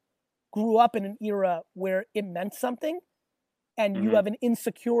pedestal, grew up in an era where it meant something, and you have an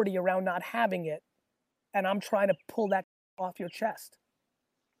insecurity around not having it. And I'm trying to pull that off your chest.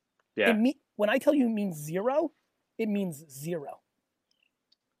 Yeah. When I tell you it means zero, it means zero.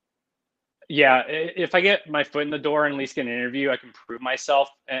 Yeah, if I get my foot in the door and at least get an interview, I can prove myself.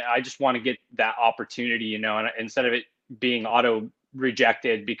 And I just want to get that opportunity, and instead of it being auto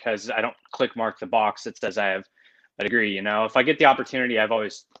rejected because I don't click mark the box that says I have a degree, if I get the opportunity, I've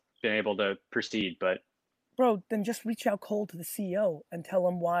always been able to proceed. But bro, then just reach out cold to the CEO and tell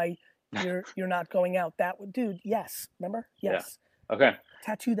him why you're not going out. Dude, yes. Remember? Yes. Yeah. Okay.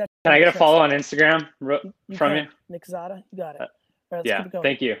 Tattoo that. Can I get a follow on Instagram from you? Nick Zada, you got it. All right, yeah.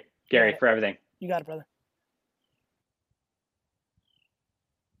 Thank you, Gary, for everything. You got it, brother.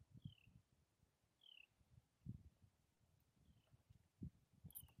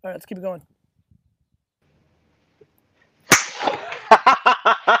 All right, let's keep it going.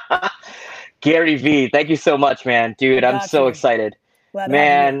 Gary V, thank you so much, man. Dude, I'm so excited.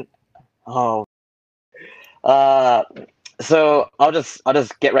 Man, so I'll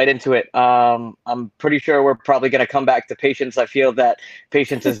just get right into it. I'm pretty sure we're probably going to come back to patience. I feel that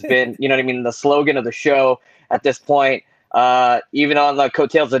patience has been, the slogan of the show at this point. Even on the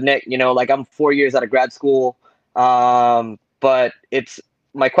coattails of Nick, I'm 4 years out of grad school. But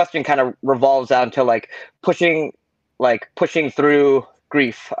my question kind of revolves down to pushing through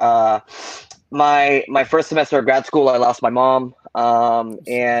grief. My first semester of grad school, I lost my mom.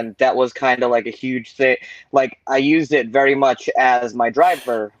 And that was kind of like a huge thing. I used it very much as my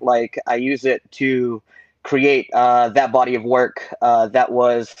driver. I use it to create that body of work. That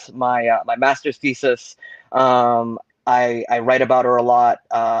was my master's thesis. I write about her a lot.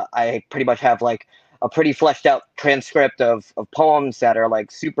 I pretty much have a pretty fleshed out transcript of poems that are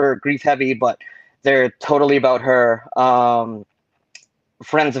super grief heavy, but they're totally about her.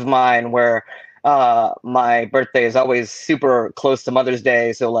 Friends of mine where my birthday is always super close to Mother's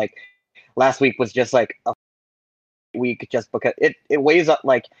Day. So last week was just a week just because it weighs up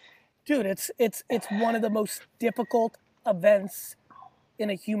dude, it's one of the most difficult events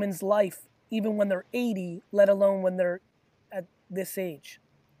in a human's life, even when they're 80, let alone when they're at this age.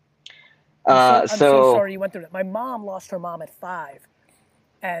 I'm so sorry you went through that. My mom lost her mom at 5,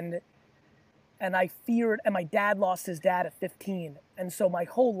 and I feared, and my dad lost his dad at 15. And so my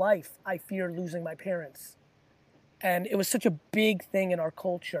whole life, I feared losing my parents. And it was such a big thing in our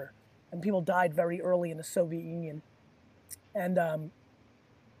culture. And people died very early in the Soviet Union. And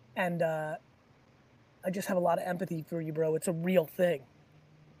I just have a lot of empathy for you, bro. It's a real thing.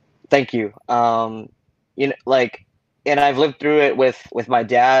 Thank you. And I've lived through it with my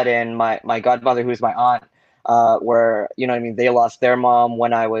dad and my godmother, who's my aunt. where, you know what I mean, they lost their mom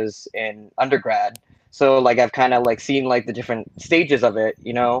when I was in undergrad. So like I've kind of like seen like the different stages of it,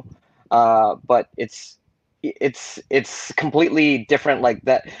 you know, but it's completely different like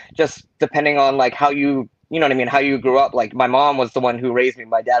that, just depending on like how you know what I mean, how you grew up. Like my mom was the one who raised me.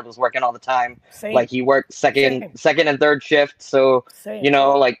 My dad was working all the time. Same. Like he worked second and third shift. So, Same. you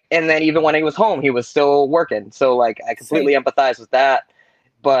know, like, and then even when he was home, he was still working. So like, I completely empathize with that.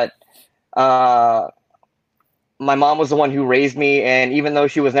 But, my mom was the one who raised me. And even though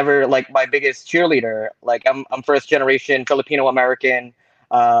she was never like my biggest cheerleader, like I'm first generation Filipino American.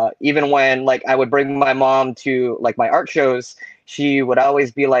 Even when like I would bring my mom to like my art shows, she would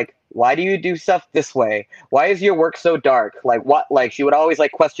always be like, why do you do stuff this way? Why is your work so dark? Like what? Like she would always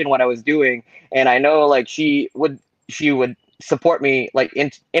like question what I was doing. And I know like she would support me like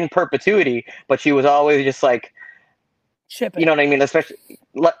in perpetuity, but she was always just like, chipping. You know what I mean? Especially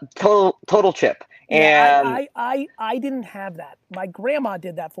total chip. Yeah, And I didn't have that. My grandma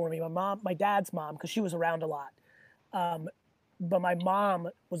did that for me. My dad's mom, because she was around a lot. But my mom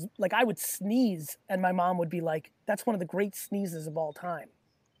was like, I would sneeze and my mom would be like, that's one of the great sneezes of all time.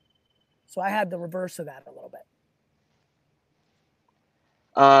 So I had the reverse of that a little bit.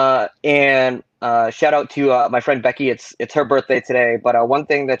 And shout out to my friend Becky. It's her birthday today. But one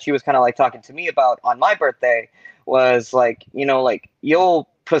thing that she was kind of like talking to me about on my birthday was like, you know, like you'll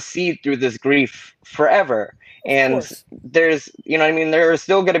proceed through this grief forever. And there's, you know what I mean? There are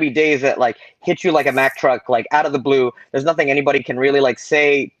still going to be days that like hit you like a Mack truck, like out of the blue. There's nothing anybody can really like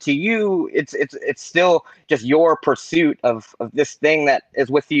say to you. It's still just your pursuit of this thing that is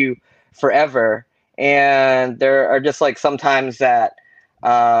with you forever. And there are just like sometimes that,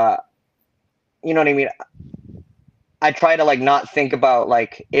 you know what I mean? I try to like not think about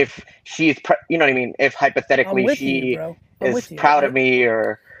like if she's, you know what I mean? If hypothetically she is proud of me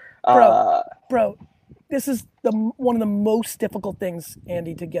or, bro, this is one of the most difficult things,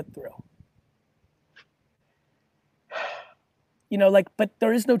 Andy, to get through. You know, like, but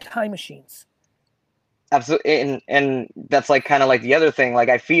there is no time machines. Absolutely, and that's like kind of like the other thing. Like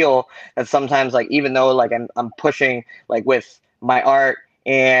I feel that sometimes, like even though like I'm pushing like with my art,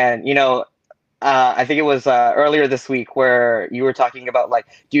 and you know, I think it was earlier this week where you were talking about like,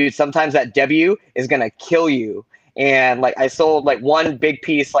 dude, sometimes that debut is gonna kill you. And like I sold like one big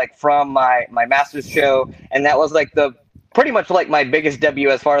piece like from my master's show, and that was like the pretty much like my biggest debut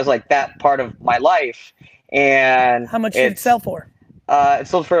as far as like that part of my life. And how much did it sell for? It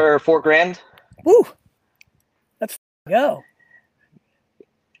sold for $4,000. Woo! Let's go.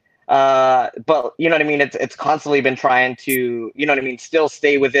 But you know what I mean? It's constantly been trying to, you know what I mean, still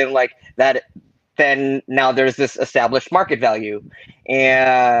stay within like that. Then now there's this established market value,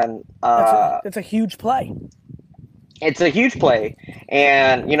 and it's a huge play. It's a huge play,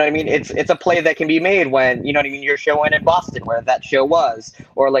 and you know what I mean. It's a play that can be made when, you know what I mean, you're showing in Boston where that show was,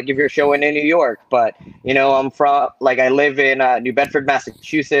 or like if you're showing in New York. But you know, I live in New Bedford,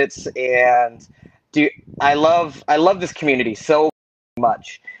 Massachusetts, and I love this community so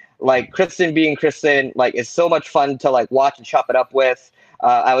much. Like Kristen being Kristen, like it's so much fun to like watch and chop it up with.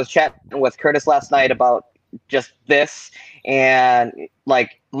 I was chatting with Curtis last night about just this, and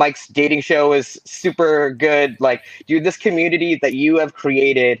like Mike's dating show is super good. Like, dude, this community that you have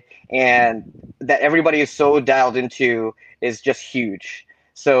created and that everybody is so dialed into is just huge.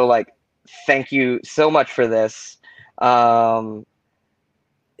 So like, thank you so much for this.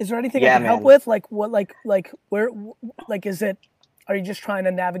 Is there anything I can help with? Like what, like where, like, is it, are you just trying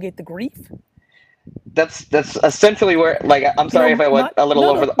to navigate the grief? That's essentially where, like, I'm sorry if I went a little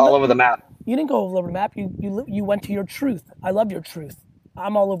all over the map. You didn't go all over the map. You went to your truth. I love your truth.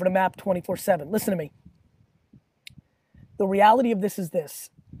 I'm all over the map 24/7. Listen to me. The reality of this is this.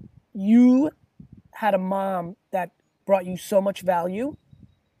 You had a mom that brought you so much value,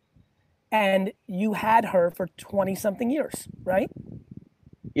 and you had her for 20 something years, right?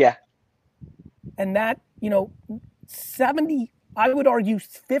 Yeah. And that, you know, I would argue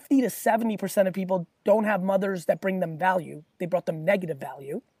 50 to 70% of people don't have mothers that bring them value. They brought them negative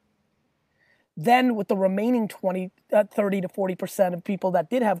value. Then with the remaining 30 to 40% of people that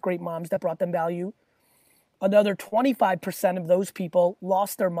did have great moms that brought them value, another 25% of those people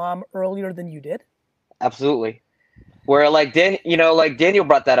lost their mom earlier than you did. Absolutely. Where like Daniel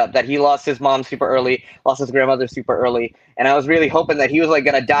brought that up, that he lost his mom super early, lost his grandmother super early. And I was really hoping that he was like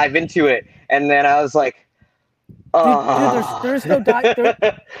going to dive into it. And then I was like, dude, there's no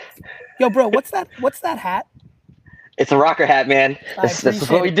dive. Yo, bro, what's that hat? It's a rocker hat, man. That's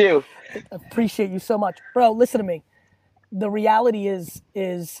what we do. I appreciate you so much. Bro, listen to me. The reality is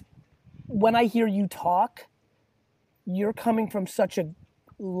when I hear you talk, you're coming from such a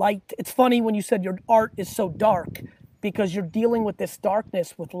light. It's funny when you said your art is so dark because you're dealing with this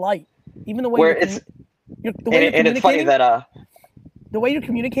darkness with light. Even the way it's funny that the way you're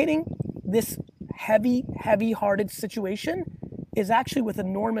communicating this heavy-hearted situation is actually with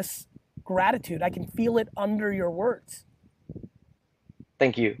enormous gratitude. I can feel it under your words.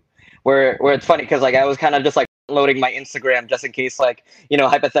 Thank you. Where it's funny because like I was kind of just like loading my Instagram just in case, like, you know,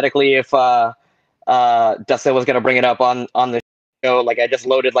 hypothetically if Dustin was gonna bring it up on the show, like I just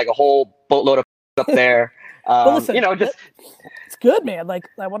loaded like a whole boatload of up there. Well, listen, you know, just it's good, man. Like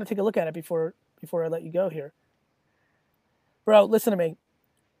I want to take a look at it before I let you go here, bro. Listen to me.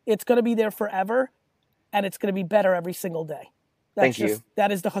 It's gonna be there forever, and it's gonna be better every single day. Thank you.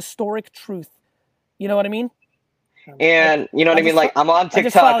 That is the historic truth. You know what I mean? And you know what I mean? Like I'm on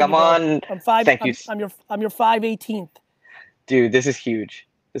TikTok. Thank you. I'm your 518th. Dude, this is huge.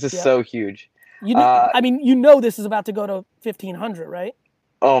 This is so huge. You know, I mean, you know, this is about to go to 1,500, right?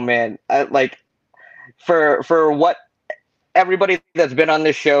 Oh man, like for what everybody that's been on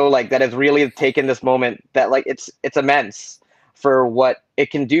this show, like that has really taken this moment, that like it's immense for what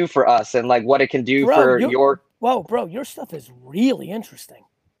it can do for us and like what it can do for your. Whoa, bro, your stuff is really interesting.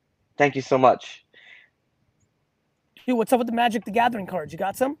 Thank you so much. Dude, what's up with the Magic the Gathering cards? You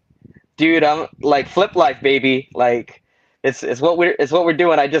got some? Dude, I'm like Flip Life, baby. Like it's what we're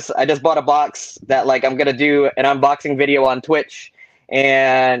doing. I just bought a box that like I'm gonna do an unboxing video on Twitch,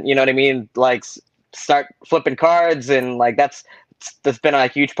 and you know what I mean, like start flipping cards, and like that's been a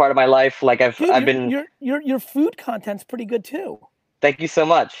huge part of my life. Like I've been your food content's pretty good too. Thank you so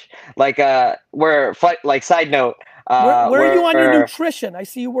much. Like side note. Where are you on your nutrition? I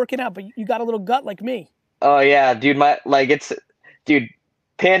see you working out, but you got a little gut like me. Oh yeah, dude.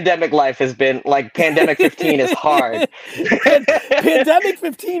 Pandemic life has been like Pandemic 15 is hard. Pandemic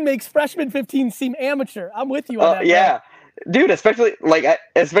 15 makes freshman 15 seem amateur. I'm with you on that. Yeah, dude. Especially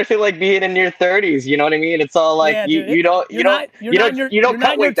like being in your 30s. You know what I mean? It's all like you don't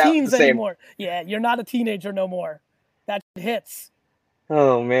cut weight the same anymore. Yeah, you're not a teenager no more. That hits.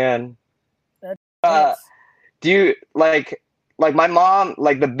 Oh man. That hits. Dude, like my mom,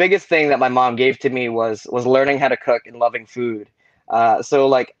 like the biggest thing that my mom gave to me was learning how to cook and loving food. So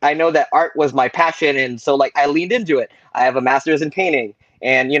like I know that art was my passion, and so like I leaned into it. I have a master's in painting,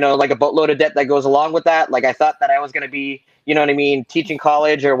 and you know, like a boatload of debt that goes along with that. Like I thought that I was gonna be, you know what I mean, teaching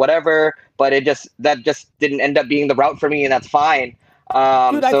college or whatever, but that just didn't end up being the route for me, and that's fine.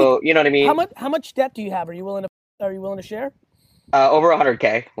 Dude, so you know what I mean. How much debt do you have? Are you willing to share? Over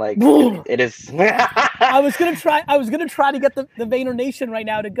 100K. Like it is. I was gonna try to get the Vayner Nation right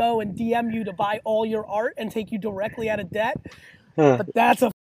now to go and DM you to buy all your art and take you directly out of debt. But that's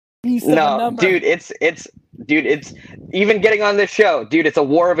a piece of a number. Dude, it's even getting on this show, dude. It's a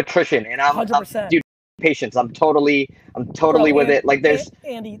war of attrition, and I'm 100%. Dude, patience. I'm totally with it. Like there's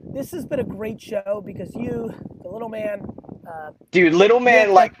Andy. This has been a great show because you, the little man. Dude, little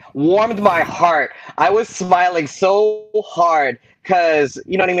man, like warmed my heart. I was smiling so hard because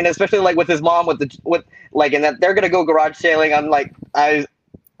you know what I mean. Especially like with his mom, and that they're gonna go garage sailing. I'm like, I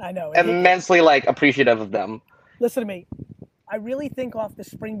know immensely like appreciative of them. Listen to me. I really think off the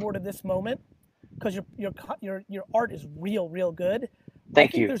springboard of this moment, because your art is real good. Thank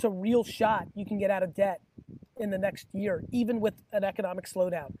I think you. There's a real shot you can get out of debt in the next year, even with an economic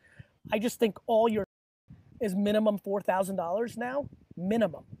slowdown. I just think all your is minimum $4,000 now,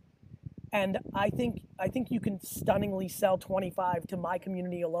 minimum. And I think you can stunningly sell 25 to my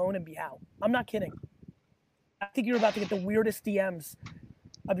community alone and be out. I'm not kidding. I think you're about to get the weirdest DMs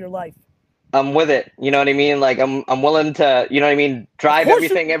of your life. I'm with it. You know what I mean? Like I'm willing to, you know what I mean, drive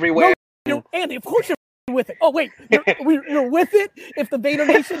everything everywhere. No, Andy, of course you're with it. Oh wait, you're with it if the Vayner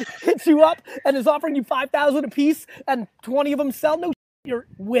Nation hits you up and is offering you 5,000 a piece and 20 of them sell. No, you're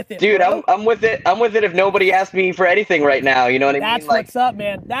with it, dude. Bro. I'm with it. I'm with it. If nobody asks me for anything right now, you know what I mean? That's what's up,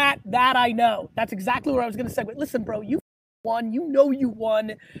 man. That I know. That's exactly where I was gonna segue. Listen, bro, you won. You know you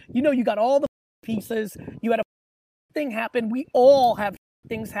won. You know you got all the pieces. You had a thing happen. We all have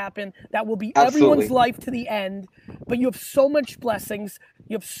things happen that will be everyone's life to the end. But you have so much blessings.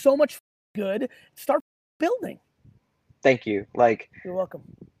 You have so much good. Start building. Thank you. Like you're welcome.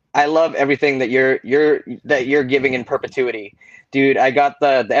 I love everything that you're giving in perpetuity, dude. I got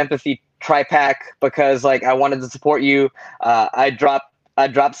the empathy tri-pack because like I wanted to support you. I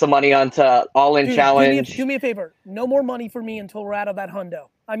dropped some money onto All In Challenge. Do me a favor. No more money for me until we're out of that hundo.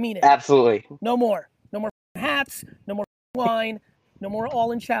 I mean it. Absolutely. No more. No more hats. No more wine. No more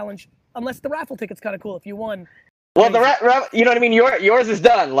All In Challenge. Unless the raffle ticket's kind of cool if you won. Well, you know what I mean. Yours is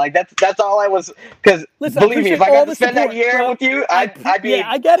done. Like that's all I was. Because believe me, if I got to spend that year with you, I'd be. Yeah,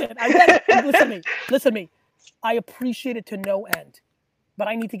 I get it. Listen to me. I appreciate it to no end. but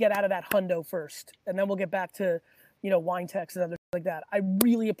I need to get out of that hundo first, and then we'll get back to, wine techs and other like that. I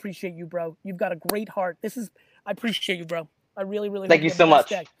really appreciate you, bro. You've got a great heart. I appreciate you, bro. I really, really thank you so much.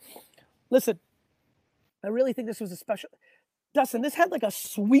 Day. Listen, I really think this was a special. Dustin, this had like a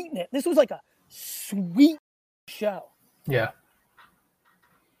sweetness. This was like a sweet show. Yeah.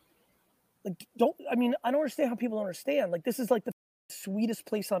 Like, I don't understand how people don't understand. Like, this is like the sweetest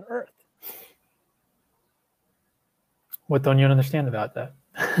place on earth. What don't you understand about that?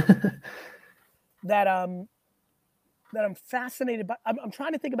 that I'm fascinated by. I'm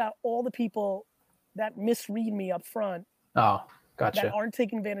trying to think about all the people that misread me up front. Oh, gotcha. That aren't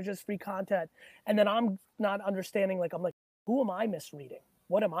taking advantage of this free content. And then I'm not understanding, like, I'm like, who am I misreading?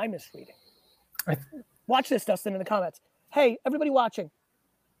 What am I misreading? Watch this, Dustin, in the comments. Hey, everybody watching.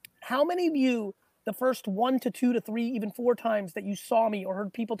 How many of you, the first 1 to 2 to 3, even 4 times that you saw me or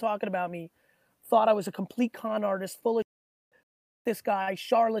heard people talking about me, thought I was a complete con artist, full of this guy,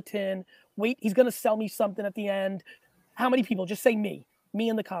 charlatan, wait, he's going to sell me something at the end? How many people? Just say me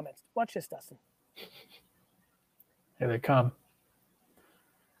in the comments. Watch this, Dustin. Here they come.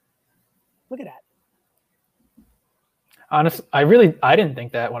 Look at that. Honestly, I didn't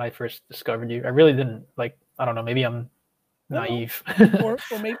think that when I first discovered you. I really didn't. Like, I don't know, maybe I'm naive.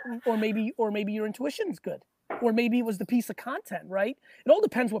 or maybe your intuition's good. Or maybe it was the piece of content, right? It all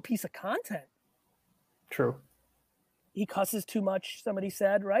depends what piece of content. True. He cusses too much, somebody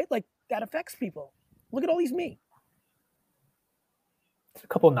said, right? Like, that affects people. Look at all these me. There's a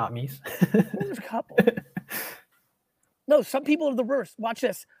couple not me's. There's a couple. No, some people are the worst. Watch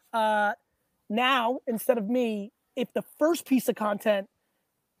this. Now, instead of me, if the first piece of content,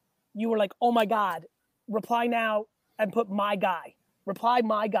 you were like, oh my God, reply now and put my guy. Reply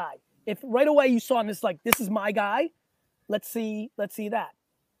my guy. If right away you saw this, like, this is my guy, let's see that.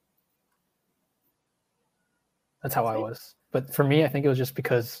 That's how I was. But for me, I think it was just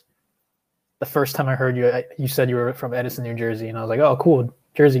because the first time I heard you, you said you were from Edison, New Jersey, and I was like, oh, cool,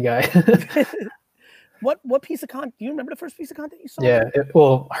 Jersey guy. What piece of content? Do you remember the first piece of content you saw? Yeah,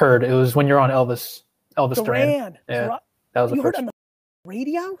 heard. It was when you're on Elvis Duran. Yeah, that was the you first. Heard on the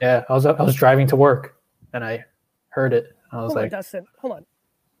radio? Yeah, I was driving to work, and I heard it. I was like, Dustin, hold on.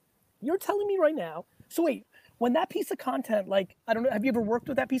 You're telling me right now. So wait, when that piece of content, like, I don't know, have you ever worked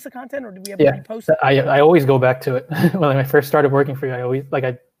with that piece of content, or did we ever repost it? I always go back to it. When I first started working for you, I always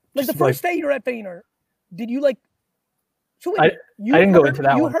the first day you're at Vayner, did you like? So wait, I didn't go into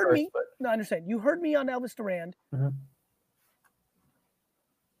that you one heard first, me. but... No, I understand. You heard me on Elvis Duran,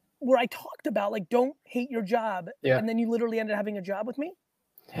 where I talked about, like, don't hate your job, and then you literally ended up having a job with me.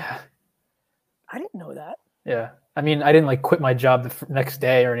 Yeah, I didn't know that. Yeah, I mean, I didn't like quit my job the next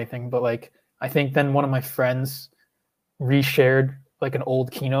day or anything, but like, I think then one of my friends reshared like an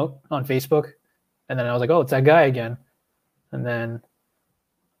old keynote on Facebook, and then I was like, oh, it's that guy again, and then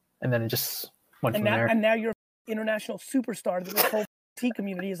it just went from there. And now you're an international superstar that this whole T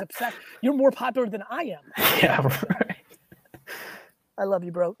community is obsessed. You're more popular than I am. Yeah, right. I love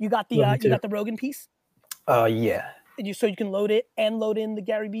you, bro. You got the Rogan piece? Yeah. So you can load it and load in the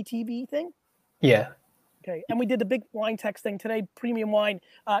Gary B TV thing? Yeah. Okay. And we did the big wine text thing today, premium wine.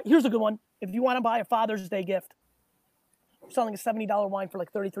 Here's a good one. If you want to buy a Father's Day gift, we're selling a $70 wine for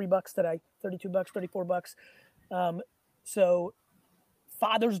like $33 today, $32, $34. So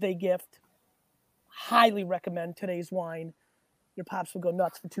Father's Day gift, highly recommend today's wine. Your pops will go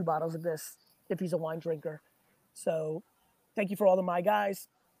nuts for 2 bottles of this if he's a wine drinker. So thank you for all of my guys.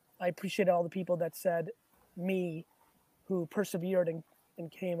 I appreciate all the people that said me who persevered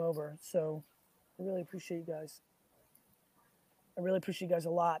and came over. So I really appreciate you guys. I really appreciate you guys a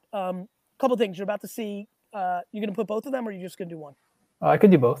lot. Couple things you're about to see. You're going to put both of them, or are you just going to do one? I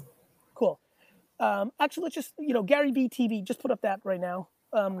could do both. Cool. Actually, let's just, Gary V TV, just put up that right now.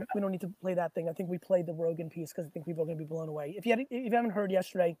 We don't need to play that thing. I think we played the Rogan piece because I think people are going to be blown away. If you haven't heard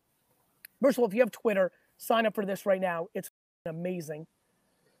yesterday, first of all, if you have Twitter, sign up for this right now. It's amazing.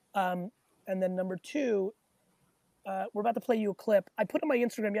 And then number 2, we're about to play you a clip. I put on my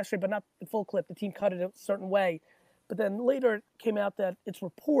Instagram yesterday, but not the full clip. The team cut it a certain way. But then later it came out that it's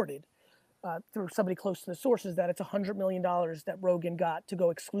reported through somebody close to the sources that it's $100 million that Rogan got to go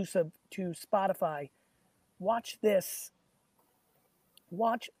exclusive to Spotify. Watch this.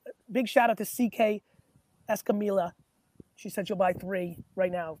 Big shout out to CK Escamilla. She said she'll buy 3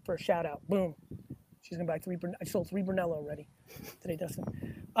 right now for a shout out. Boom. She's going to buy 3. I sold 3 Brunello already today, Dustin.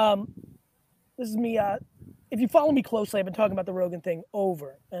 This is me. If you follow me closely, I've been talking about the Rogan thing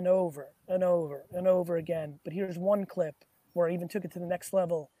over and over and over and over again. But here's one clip where I even took it to the next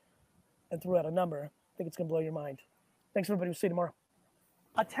level and threw out a number. I think it's going to blow your mind. Thanks, everybody. We'll see you tomorrow.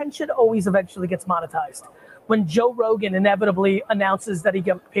 Attention always eventually gets monetized. when Joe Rogan inevitably announces that he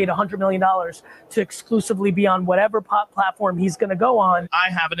got paid $100 million to exclusively be on whatever platform he's going to go on. I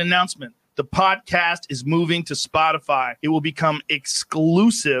have an announcement. The podcast is moving to Spotify. It will become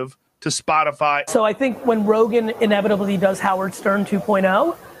exclusive to Spotify. So I think when Rogan inevitably does Howard Stern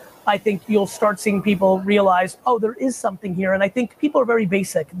 2.0, I think you'll start seeing people realize, oh, there is something here. And I think people are very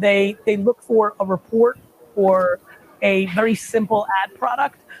basic. They look for a report or a very simple ad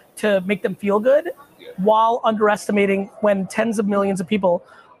product to make them feel good, while underestimating when tens of millions of people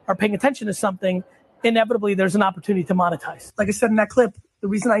are paying attention to something, inevitably there's an opportunity to monetize. Like I said in that clip, the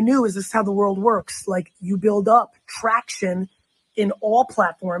reason I knew is this is how the world works. Like, you build up traction in all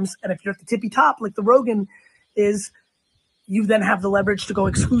platforms. And if you're at the tippy top, like the Rogan is, you then have the leverage to go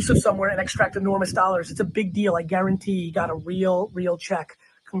exclusive somewhere and extract enormous dollars. It's a big deal. I guarantee you got a real check.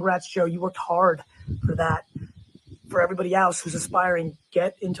 Congrats, Joe. You worked hard for that. For everybody else who's aspiring,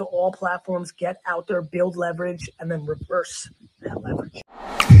 get into all platforms, get out there, build leverage, and then reverse that leverage.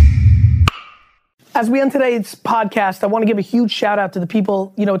 As we end today's podcast, I want to give a huge shout out to the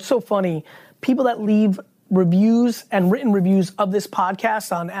people. You know, it's so funny. People that leave reviews and written reviews of this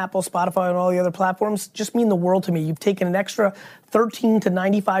podcast on Apple, Spotify, and all the other platforms just mean the world to me. You've taken an extra 13 to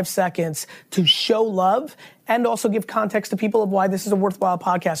 95 seconds to show love and also give context to people of why this is a worthwhile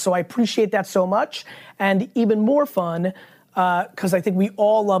podcast. So I appreciate that so much. And even more fun, because I think we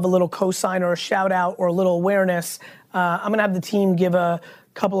all love a little cosign or a shout out or a little awareness. I'm gonna have the team give a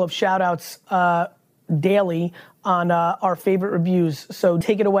couple of shout outs daily on our favorite reviews. So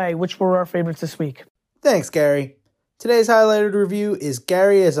take it away. Which were our favorites this week? Thanks, Gary. Today's highlighted review is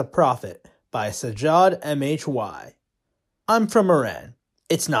Gary is a Prophet by Sajjad MHY. I'm from Iran.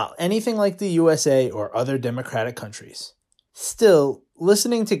 It's not anything like the USA or other democratic countries. Still,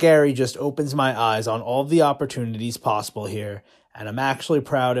 listening to Gary just opens my eyes on all the opportunities possible here, and I'm actually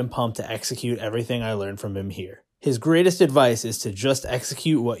proud and pumped to execute everything I learned from him here. His greatest advice is to just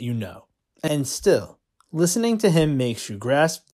execute what you know. And still, listening to him makes you grasp